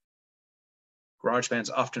D? Garage bands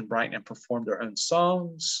often write and perform their own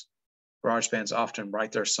songs. Garage bands often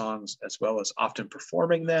write their songs as well as often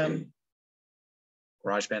performing them.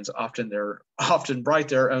 Garage bands often write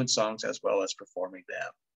their own songs as well as performing them.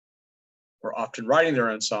 Or often writing their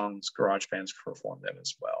own songs, garage bands perform them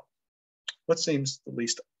as well. What seems the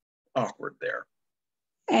least awkward there?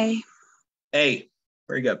 A. A.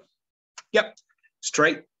 Very good. Yep.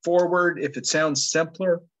 Straightforward. If it sounds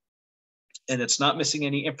simpler and it's not missing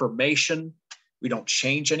any information, We don't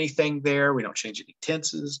change anything there. We don't change any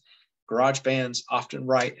tenses. Garage bands often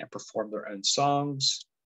write and perform their own songs.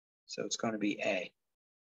 So it's going to be A.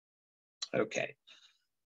 Okay,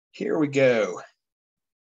 here we go.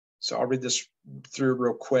 So I'll read this through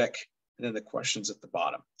real quick, and then the questions at the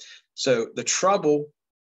bottom. So the trouble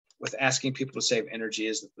with asking people to save energy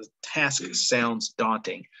is that the task sounds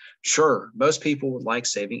daunting. Sure, most people would like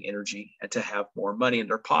saving energy and to have more money in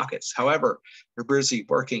their pockets. However, they're busy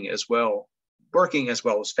working as well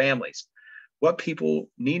as families. What people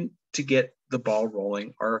need to get the ball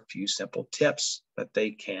rolling are a few simple tips that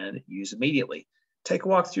they can use immediately. Take a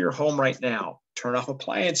walk through your home right now. Turn off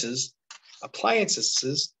appliances, and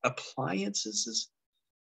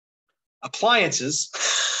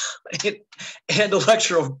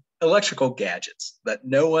electrical gadgets that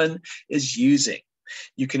no one is using.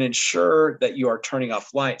 You can ensure that you are turning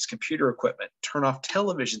off lights, computer equipment, turn off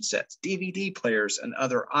television sets, DVD players, and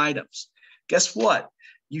other items. Guess what?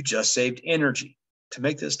 You just saved energy. To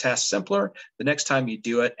make this task simpler, the next time you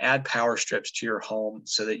do it, add power strips to your home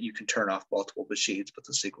so that you can turn off multiple machines with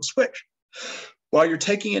a single switch. While you're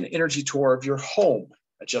taking an energy tour of your home,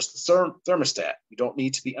 adjust the thermostat. You don't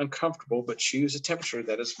need to be uncomfortable, but choose a temperature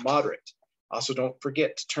that is moderate. Also, don't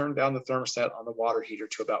forget to turn down the thermostat on the water heater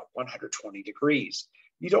to about 120 degrees.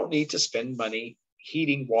 You don't need to spend money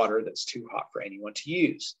heating water that's too hot for anyone to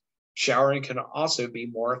use. Showering can also be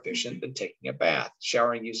more efficient than taking a bath.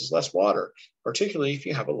 Showering uses less water, particularly if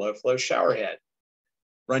you have a low-flow shower head.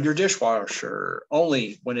 Run your dishwasher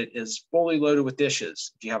only when it is fully loaded with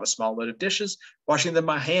dishes. If you have a small load of dishes, washing them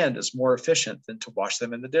by hand is more efficient than to wash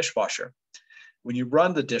them in the dishwasher. When you do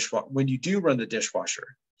run the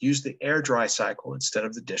dishwasher, use the air dry cycle instead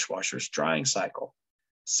of the dishwasher's drying cycle.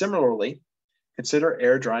 Similarly, consider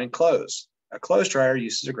air drying clothes. A clothes dryer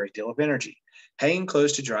uses a great deal of energy. Hanging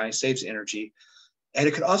clothes to dry saves energy, and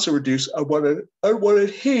it can also reduce unwanted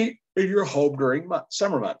heat in your home during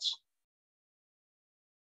summer months.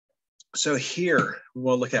 So here we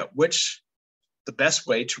will look at the best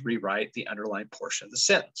way to rewrite the underlined portion of the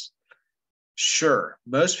sentence. Sure,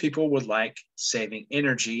 most people would like saving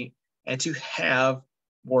energy and to have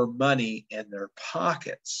more money in their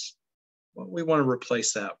pockets. What do we want to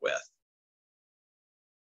replace that with?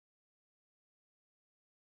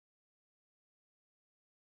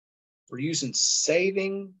 We're using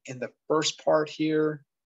saving in the first part here.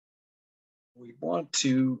 We want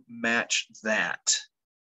to match that.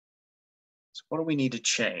 So what do we need to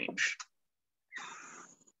change?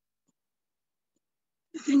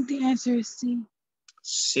 I think the answer is C.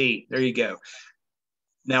 C, there you go.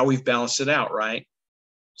 Now we've balanced it out, right?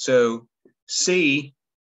 So C,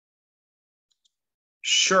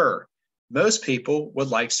 sure, most people would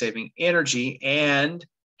like saving energy and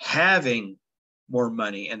having more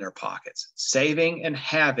money in their pockets. Saving and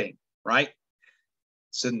having, right?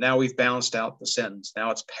 So now we've balanced out the sentence.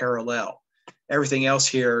 Now it's parallel. Everything else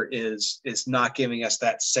here is not giving us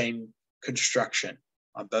that same construction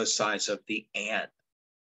on both sides of the and.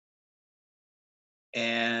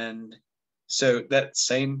 And so that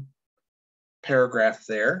same paragraph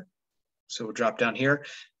there. So we'll drop down here.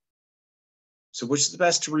 So which is the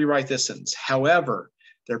best to rewrite this sentence? However,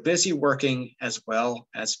 they're busy working as well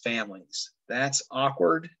as families. That's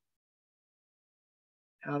awkward.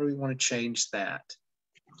 How do we want to change that?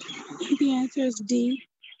 The answer is D.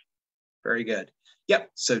 Very good.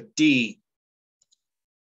 Yep, so D.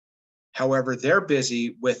 However, they're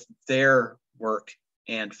busy with their work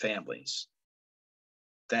and families.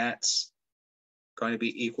 That's going to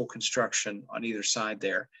be equal construction on either side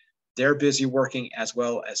there. They're busy working as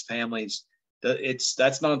well as families.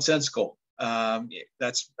 That's nonsensical.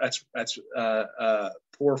 That's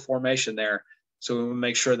poor formation there. So we will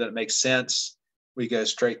make sure that it makes sense. We go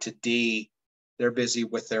straight to D. They're busy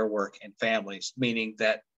with their work and families, meaning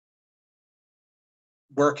that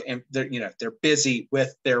they're busy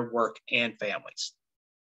with their work and families.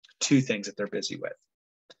 Two things that they're busy with.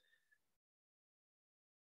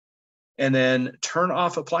 And then turn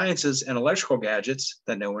off appliances and electrical gadgets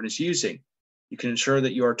that no one is using. You can ensure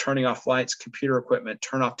that you are turning off lights, computer equipment,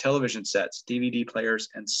 turn off television sets, DVD players,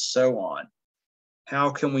 and so on. How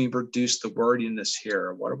can we reduce the wordiness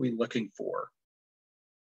here? What are we looking for?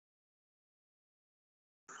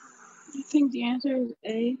 I think the answer is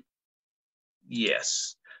A.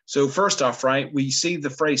 Yes. So first off, right, we see the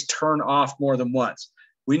phrase turn off more than once.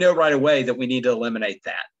 We know right away that we need to eliminate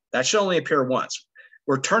that. That should only appear once.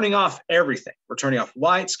 We're turning off everything. We're turning off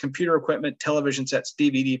lights, computer equipment, television sets,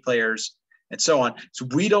 DVD players, and so on. So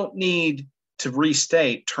we don't need to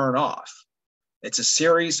restate turn off. It's a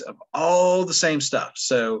series of all the same stuff.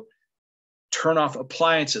 So turn off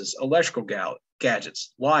appliances, electrical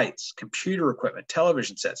gadgets, lights, computer equipment,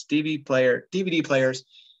 television sets, DVD players,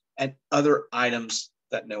 and other items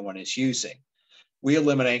that no one is using. We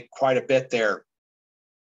eliminate quite a bit there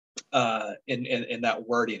in that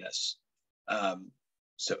wordiness.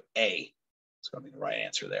 So A is going to be the right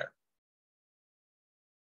answer there.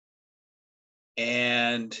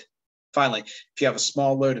 And finally, if you have a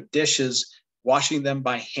small load of dishes, washing them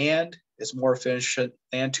by hand is more efficient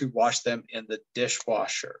than to wash them in the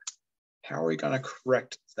dishwasher. How are we going to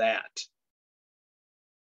correct that?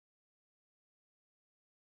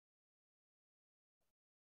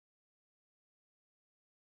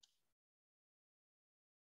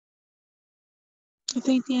 I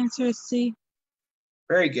think the answer is C.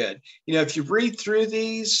 Very good. You know, if you read through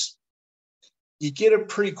these, you get a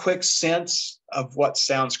pretty quick sense of what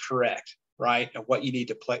sounds correct, right? And what you need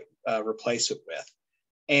to replace it with.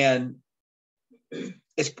 And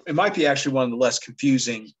it might be actually one of the less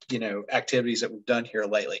confusing, you know, activities that we've done here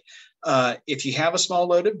lately. If you have a small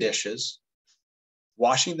load of dishes,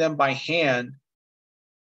 washing them by hand,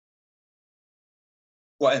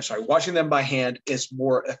 washing them by hand is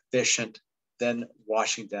more efficient than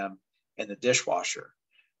washing them in the dishwasher,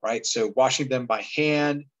 right? So washing them by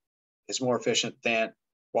hand is more efficient than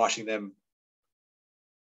washing them.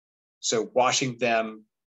 So washing them,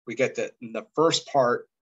 we get that in the first part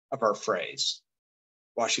of our phrase,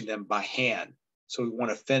 washing them by hand. So we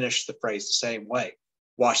want to finish the phrase the same way,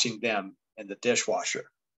 washing them in the dishwasher.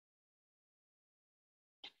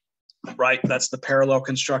 Right, that's the parallel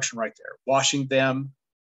construction right there. Washing them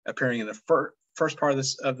appearing in the first part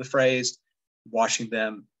of the phrase, washing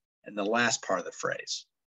them in the last part of the phrase.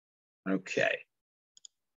 Okay,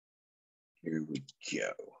 here we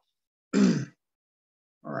go.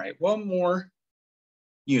 All right, one more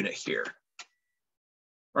unit here.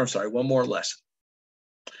 Or I'm sorry, one more lesson.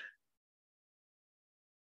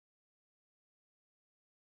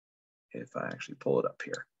 If I actually pull it up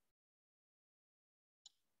here.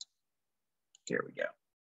 Here we go.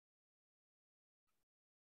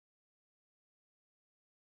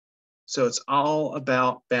 So it's all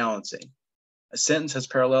about balancing. A sentence has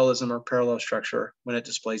parallelism or parallel structure when it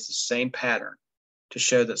displays the same pattern to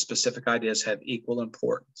show that specific ideas have equal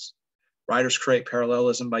importance. Writers create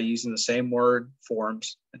parallelism by using the same word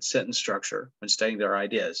forms and sentence structure when stating their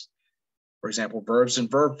ideas. For example, verbs and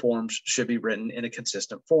verb forms should be written in a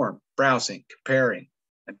consistent form. Browsing, comparing,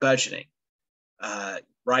 and budgeting.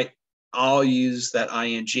 Right? I'll use that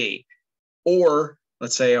ing. Or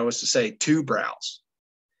let's say I was to say to browse.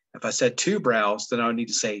 If I said to browse, then I would need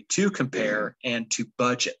to say to compare and to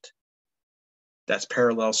budget. That's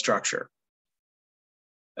parallel structure.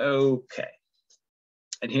 Okay.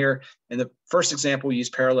 And here in the first example, we use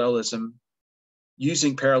parallelism.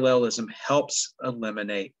 Using parallelism helps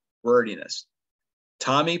eliminate wordiness.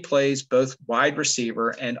 Tommy plays both wide receiver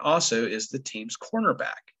and also is the team's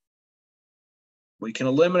cornerback. We can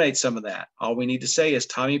eliminate some of that. All we need to say is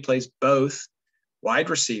Tommy plays both wide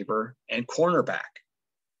receiver and cornerback.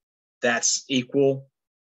 That's equal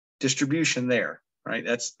distribution there, right?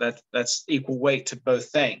 That's equal weight to both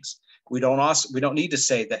things. We don't need to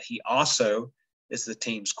say that he also is the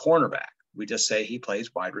team's cornerback. We just say he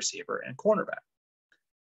plays wide receiver and cornerback.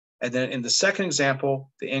 And then in the second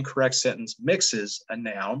example, the incorrect sentence mixes a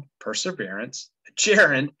noun, perseverance, a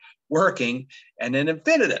gerund, working, and an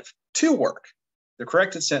infinitive, to work. The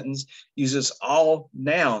corrected sentence uses all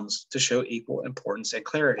nouns to show equal importance and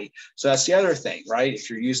clarity. So that's the other thing, right? If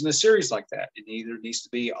you're using a series like that, it either needs to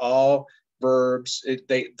be all verbs,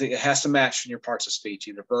 it has to match in your parts of speech,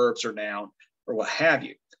 either verbs or noun or what have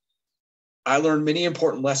you. I learned many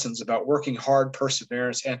important lessons about working hard,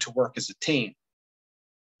 perseverance, and to work as a team.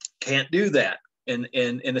 Can't do that in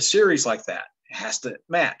a series like that. It has to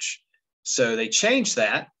match. So they changed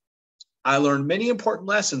that. I learned many important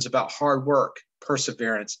lessons about hard work,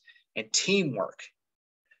 perseverance, and teamwork.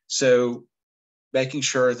 So making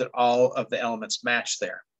sure that all of the elements match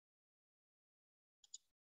there.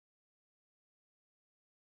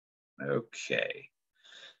 Okay.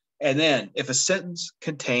 And then if a sentence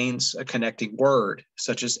contains a connecting word,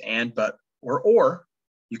 such as and, but, or,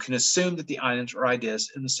 you can assume that the items or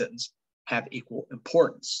ideas in the sentence have equal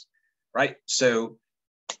importance, right? So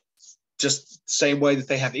just the same way that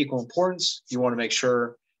they have equal importance, you want to make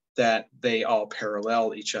sure that they all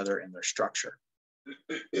parallel each other in their structure.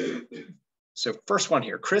 So first one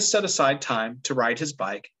here, Chris set aside time to ride his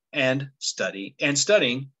bike and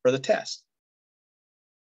studying for the test.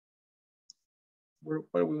 What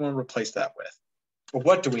do we want to replace that with? Or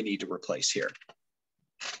what do we need to replace here?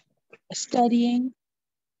 Studying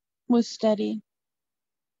with study.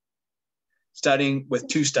 Studying with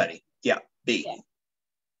to study. Yeah, B. Yeah.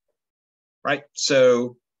 right?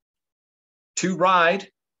 So to ride,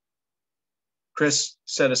 Chris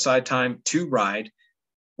set aside time to ride.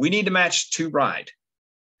 We need to match to ride,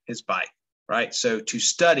 his bike, right? So to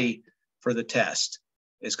study for the test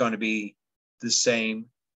is going to be the same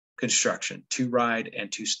construction, to ride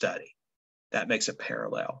and to study. That makes it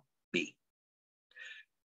parallel B.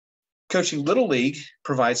 Coaching Little League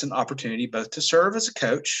provides an opportunity both to serve as a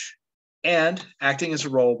coach and acting as a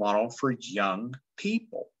role model for young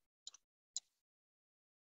people.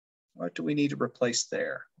 What do we need to replace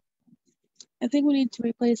there? I think we need to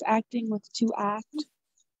replace acting with to act.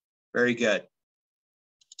 Very good.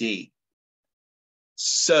 D.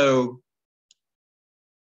 So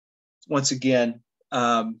once again,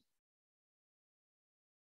 an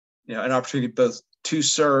opportunity both to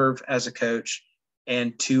serve as a coach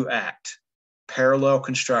and to act. Parallel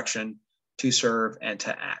construction, to serve and to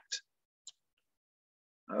act.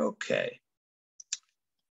 Okay.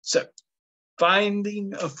 So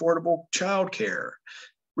finding affordable childcare.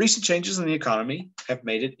 Recent changes in the economy have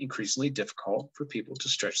made it increasingly difficult for people to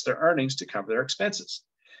stretch their earnings to cover their expenses.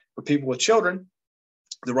 For people with children,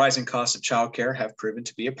 the rising costs of childcare have proven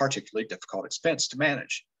to be a particularly difficult expense to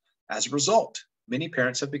manage. As a result, many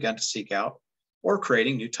parents have begun to seek out or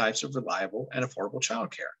creating new types of reliable and affordable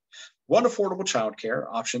childcare. One affordable childcare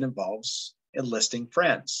option involves enlisting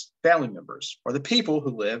friends, family members, or the people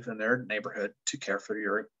who live in their neighborhood to care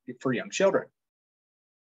for young children.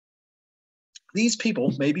 These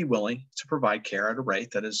people may be willing to provide care at a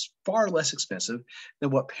rate that is far less expensive than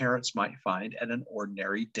what parents might find at an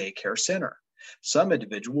ordinary daycare center. Some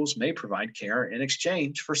individuals may provide care in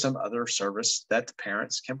exchange for some other service that the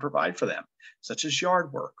parents can provide for them, such as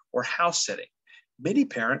yard work or house sitting. Many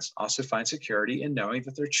parents also find security in knowing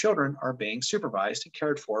that their children are being supervised and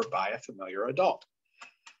cared for by a familiar adult.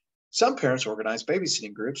 Some parents organize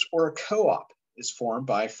babysitting groups, or a co-op is formed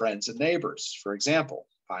by friends and neighbors. For example,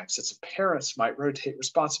 5 sets of parents might rotate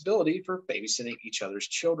responsibility for babysitting each other's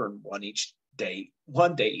children one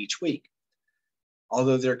day each week.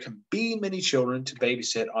 Although there can be many children to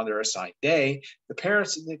babysit on their assigned day, the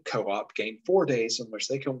parents in the co-op gain 4 days in which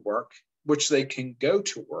they can go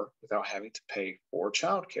to work without having to pay for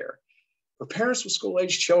childcare. For parents with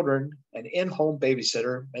school-aged children, an in-home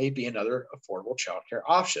babysitter may be another affordable childcare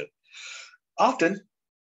option. Often,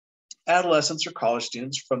 adolescents or college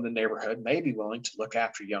students from the neighborhood may be willing to look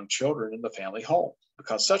after young children in the family home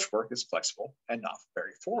because such work is flexible and not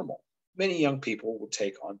very formal. Many young people will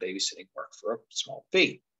take on babysitting work for a small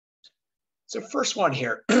fee. So first one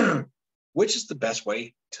here, which is the best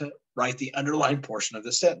way to write the underlined portion of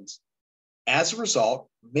the sentence? As a result,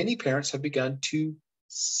 many parents have begun to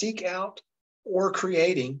seek out or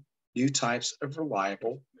creating new types of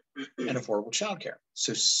reliable and affordable childcare.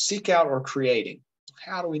 So seek out or creating.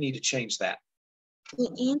 How do we need to change that? The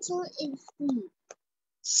answer is C.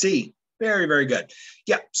 C. Very, very good.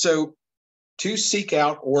 Yeah. So to seek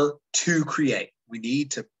out or to create, we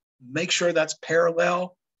need to make sure that's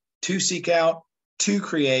parallel. To seek out, to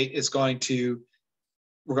create is we're going to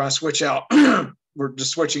switch out. We're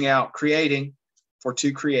just switching out creating for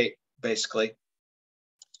to create, basically,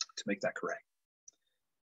 to make that correct.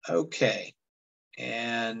 Okay.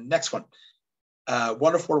 And next one.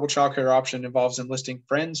 One affordable childcare option involves enlisting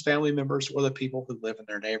friends, family members, or the people who live in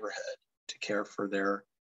their neighborhood to care for their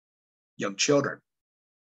young children.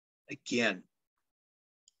 Again,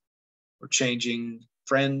 we're changing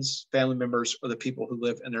friends, family members, or the people who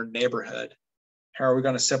live in their neighborhood. How are we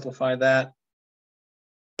going to simplify that?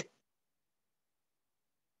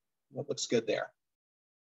 What looks good there?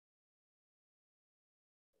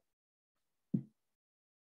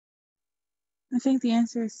 I think the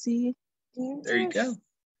answer is C. There you go.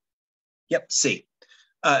 Yep, C.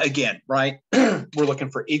 Again, right? We're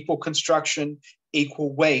looking for equal construction,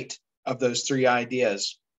 equal weight of those 3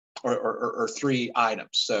 ideas or 3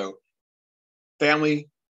 items. So family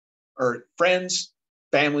or friends,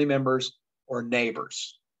 family members, or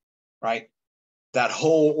neighbors, right? That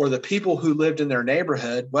whole, or the people who lived in their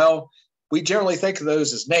neighborhood, well, we generally think of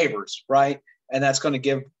those as neighbors, right? And that's going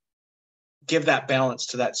to give that balance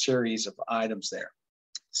to that series of items there.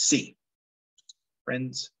 C,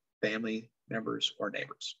 friends, family members, or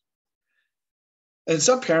neighbors. And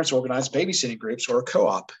some parents organize babysitting groups, or a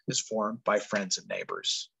co-op is formed by friends and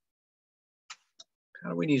neighbors. How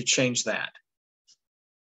do we need to change that?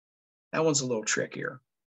 That one's a little trickier.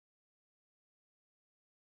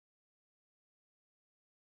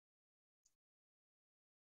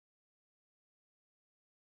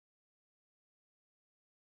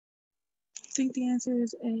 I think the answer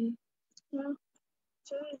is A. No.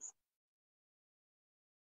 Choice.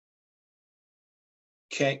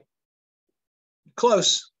 Okay.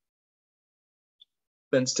 Close.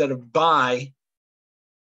 but instead of by,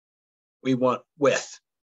 we want with.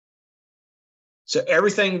 So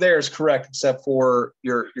everything there is correct except for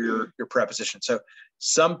your preposition. So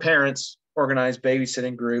some parents organize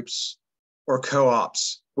babysitting groups or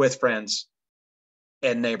co-ops with friends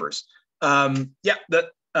and neighbors. So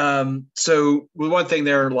one thing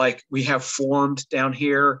there, like we have formed down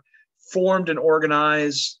here, formed and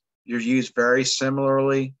organized, you're used very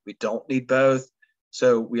similarly. We don't need both.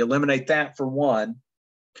 So we eliminate that for one.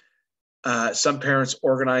 Some parents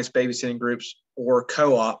organize babysitting groups or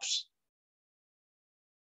co-ops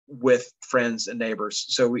with friends and neighbors.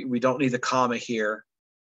 So we don't need the comma here.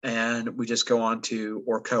 And we just go on to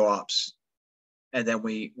or co-ops. And then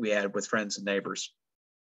we add with friends and neighbors.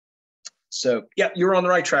 So yeah, you're on the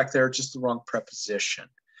right track there, just the wrong preposition.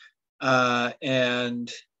 And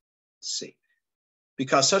let's see.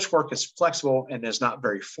 Because such work is flexible and is not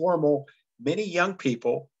very formal, many young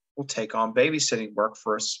people will take on babysitting work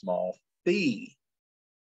for a small fee.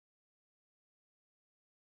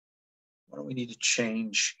 What do we need to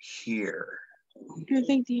change here? I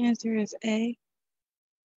think the answer is A.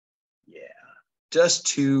 Yeah, just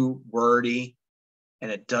too wordy and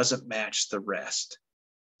it doesn't match the rest.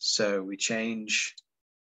 So we change,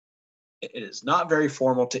 it is not very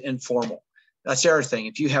formal to informal. That's the other thing.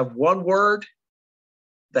 If you have one word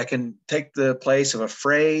that can take the place of a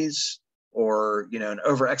phrase or, you know, an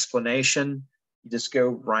over explanation, you just go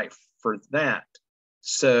right for that.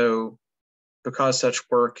 So because such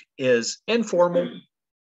work is informal,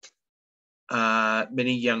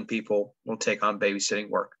 many young people will take on babysitting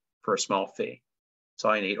work for a small fee. That's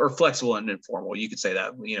all I need. Or flexible and informal. You could say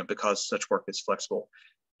that, you know, because such work is flexible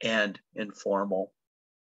and informal.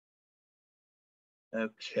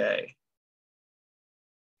 Okay.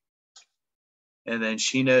 And then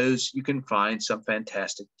she knows you can find some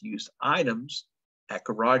fantastic used items at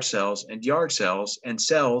garage sales and yard sales and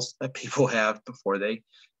sales that people have before they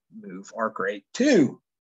move are great too.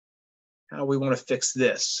 How do we want to fix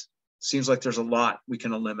this? Seems like there's a lot we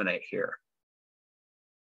can eliminate here.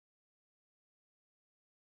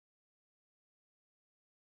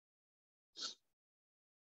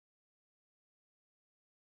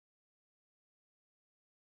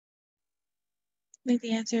 I think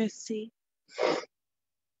the answer is C.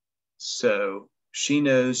 So she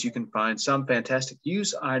knows you can find some fantastic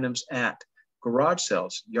used items at garage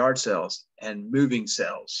sales, yard sales, and moving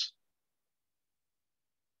sales.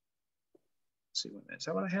 Let's see, is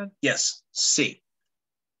that what I had? Yes, C.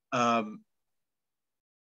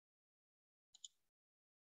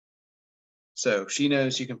 So she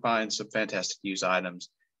knows you can find some fantastic used items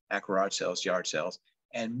at garage sales, yard sales,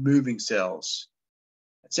 and moving sales.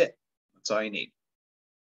 That's it. That's all you need.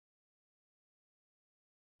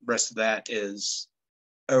 The rest of that is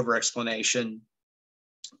over explanation.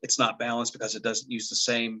 It's not balanced because it doesn't use the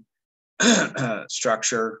same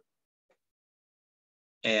structure,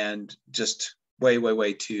 and just way, way,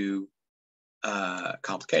 way too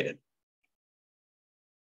complicated.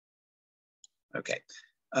 Okay.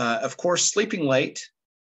 Of course, sleeping late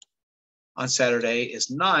on Saturday is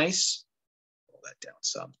nice. Pull that down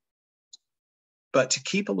some. But to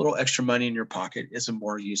keep a little extra money in your pocket is a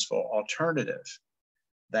more useful alternative.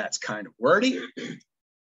 That's kind of wordy.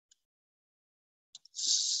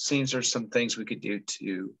 Seems there's some things we could do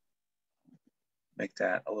to make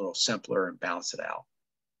that a little simpler and balance it out.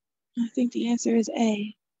 I think the answer is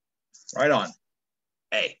A. Right on.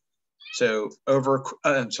 A. So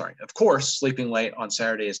of course, sleeping late on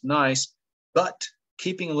Saturday is nice, but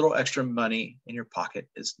keeping a little extra money in your pocket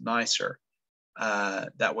is nicer.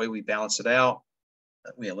 That way we balance it out.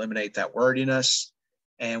 We eliminate that wordiness,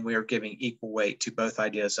 and we are giving equal weight to both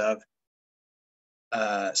ideas of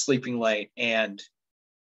sleeping late and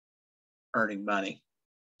earning money.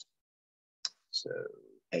 So,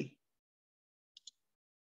 A.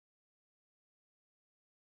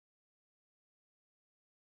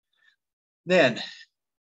 Then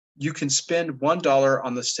you can spend $1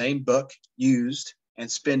 on the same book used and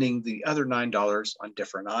spending the other $9 on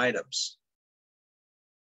different items.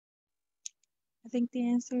 I think the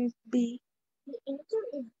answer is B. The answer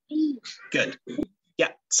is B. Good.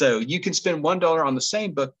 Yeah, so you can spend $1 on the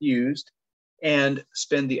same book used and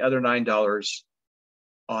spend the other $9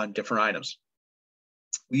 on different items.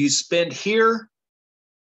 We use spend here,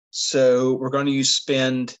 so we're going to use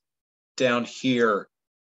spend down here.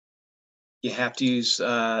 You have to use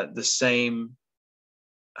the same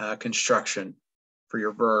construction for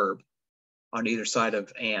your verb on either side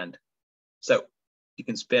of and. So you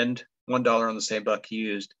can spend $1 on the same book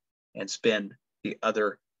used and spend the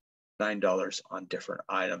other $9 on different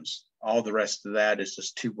items. All the rest of that is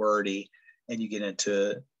just too wordy and you get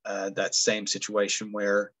into that same situation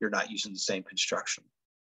where you're not using the same construction.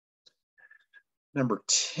 Number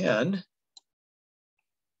 10,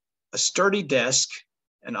 a sturdy desk,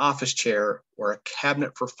 an office chair, or a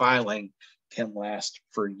cabinet for filing can last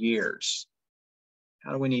for years.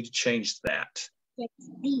 How do we need to change that? It's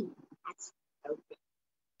B.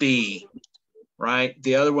 B, right?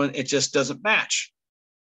 The other one, it just doesn't match.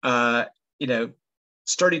 You know,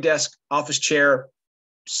 sturdy desk, office chair,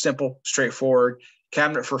 simple, straightforward.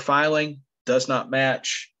 Cabinet for filing does not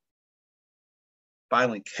match.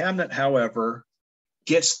 Filing cabinet, however,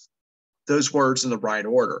 gets those words in the right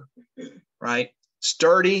order, right?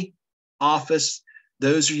 Sturdy, office,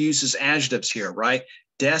 those are used as adjectives here, right?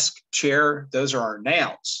 Desk, chair, those are our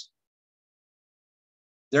nouns.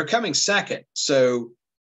 They're coming second. So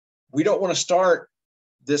we don't want to start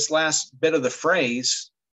this last bit of the phrase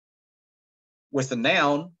with a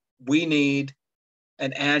noun. We need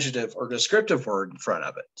an adjective or descriptive word in front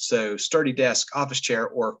of it. So sturdy desk, office chair,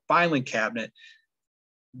 or filing cabinet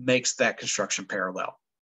makes that construction parallel.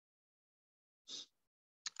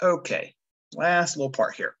 Okay, last little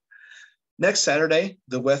part here. Next Saturday,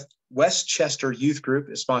 the Westchester Youth Group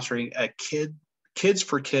is sponsoring a Kids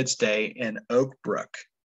for Kids Day in Oak Brook.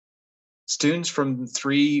 Students from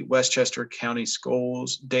 3 Westchester County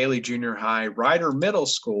schools, Daly Junior High, Ryder Middle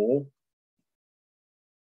School,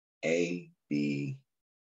 A, B,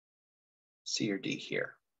 C, or D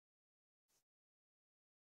here.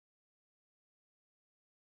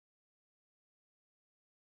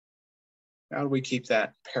 How do we keep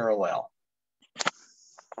that parallel?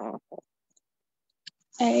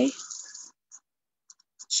 A.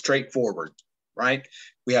 Straightforward, right?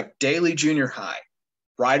 We have Daly Junior High,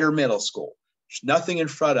 Ryder Middle School. There's nothing in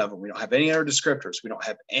front of them. We don't have any other descriptors. We don't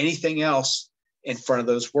have anything else in front of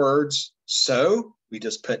those words. So we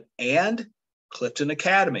just put and Clifton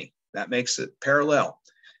Academy. That makes it parallel.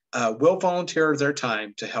 Will volunteer their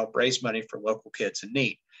time to help raise money for local kids in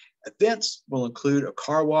need. Events will include a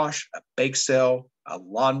car wash, a bake sale, a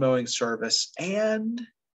lawn mowing service, and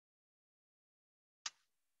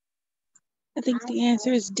I think the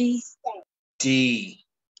answer is D. D.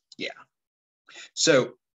 Yeah.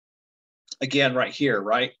 So again, right here,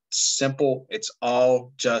 right? Simple. It's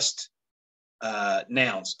all just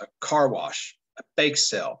nouns. A car wash, a bake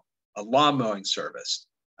sale, a lawn mowing service,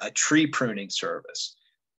 a tree pruning service.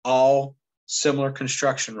 All similar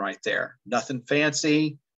construction right there. Nothing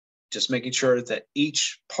fancy. Just making sure that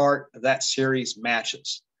each part of that series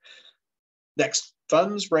matches. Next,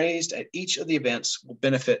 funds raised at each of the events will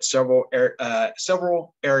benefit several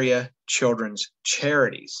area children's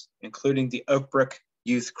charities, including the Oak Brook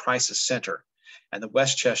Youth Crisis Center and the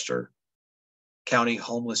Westchester County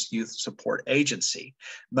Homeless Youth Support Agency.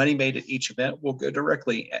 Money made at each event will go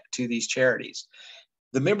directly to these charities.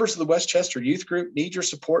 The members of the Westchester Youth Group need your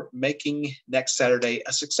support making next Saturday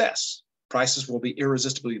a success. Prices will be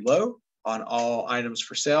irresistibly low on all items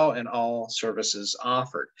for sale and all services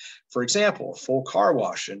offered. For example, a full car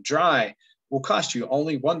wash and dry will cost you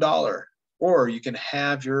only $1, or you can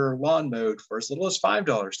have your lawn mowed for as little as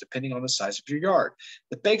 $5, depending on the size of your yard.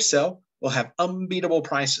 The bake sale will have unbeatable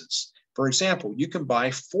prices. For example, you can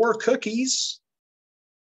buy 4 cookies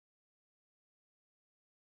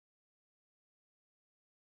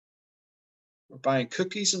We're buying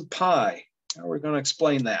cookies and pie. How are we going to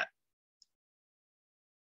explain that?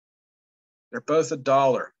 They're both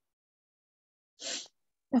 $1.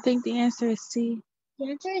 I think the answer is C.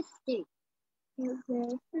 The answer is C.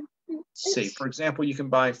 C. For example, you can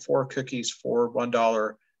buy 4 cookies for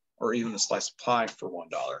 $1 or even a slice of pie for $1.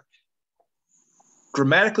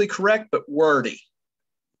 Grammatically correct, but wordy.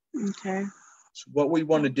 Okay. So what we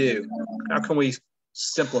want to do, how can we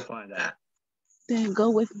simplify that? Then go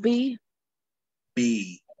with B.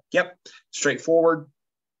 B. Yep, straightforward.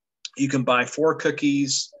 You can buy 4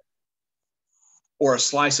 cookies or a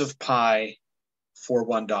slice of pie for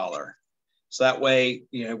 $1. So that way,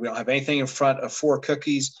 we don't have anything in front of 4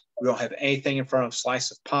 cookies. We don't have anything in front of a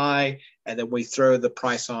slice of pie. And then we throw the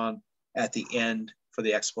price on at the end for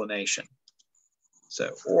the explanation.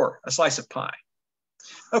 So, or a slice of pie.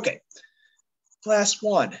 Okay, last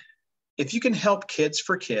one. If you can help Kids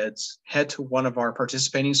for Kids, head to one of our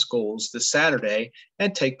participating schools this Saturday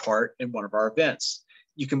and take part in one of our events.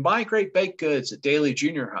 You can buy great baked goods at Daly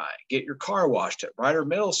Junior High, get your car washed at Ryder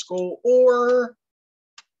Middle School, or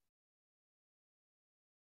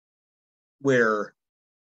we're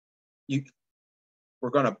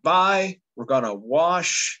going to buy, we're going to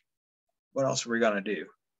wash. What else are we going to do?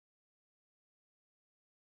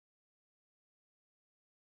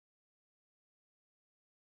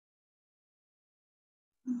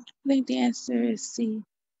 I think the answer is C.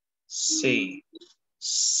 C.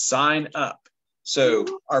 Sign up. So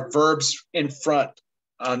our verbs in front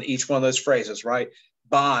on each one of those phrases, right?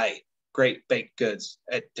 Buy great baked goods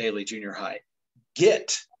at Daly Junior High.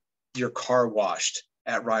 Get your car washed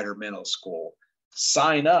at Ryder Middle School.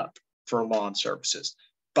 Sign up for lawn services.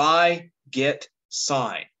 Buy, get,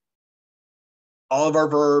 sign. All of our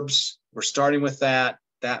verbs, we're starting with that.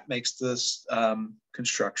 That makes this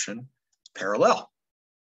construction parallel.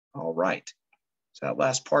 All right. So that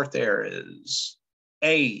last part there is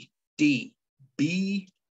A, D, B,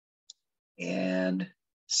 and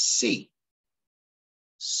C.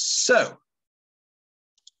 So,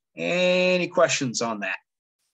 any questions on that?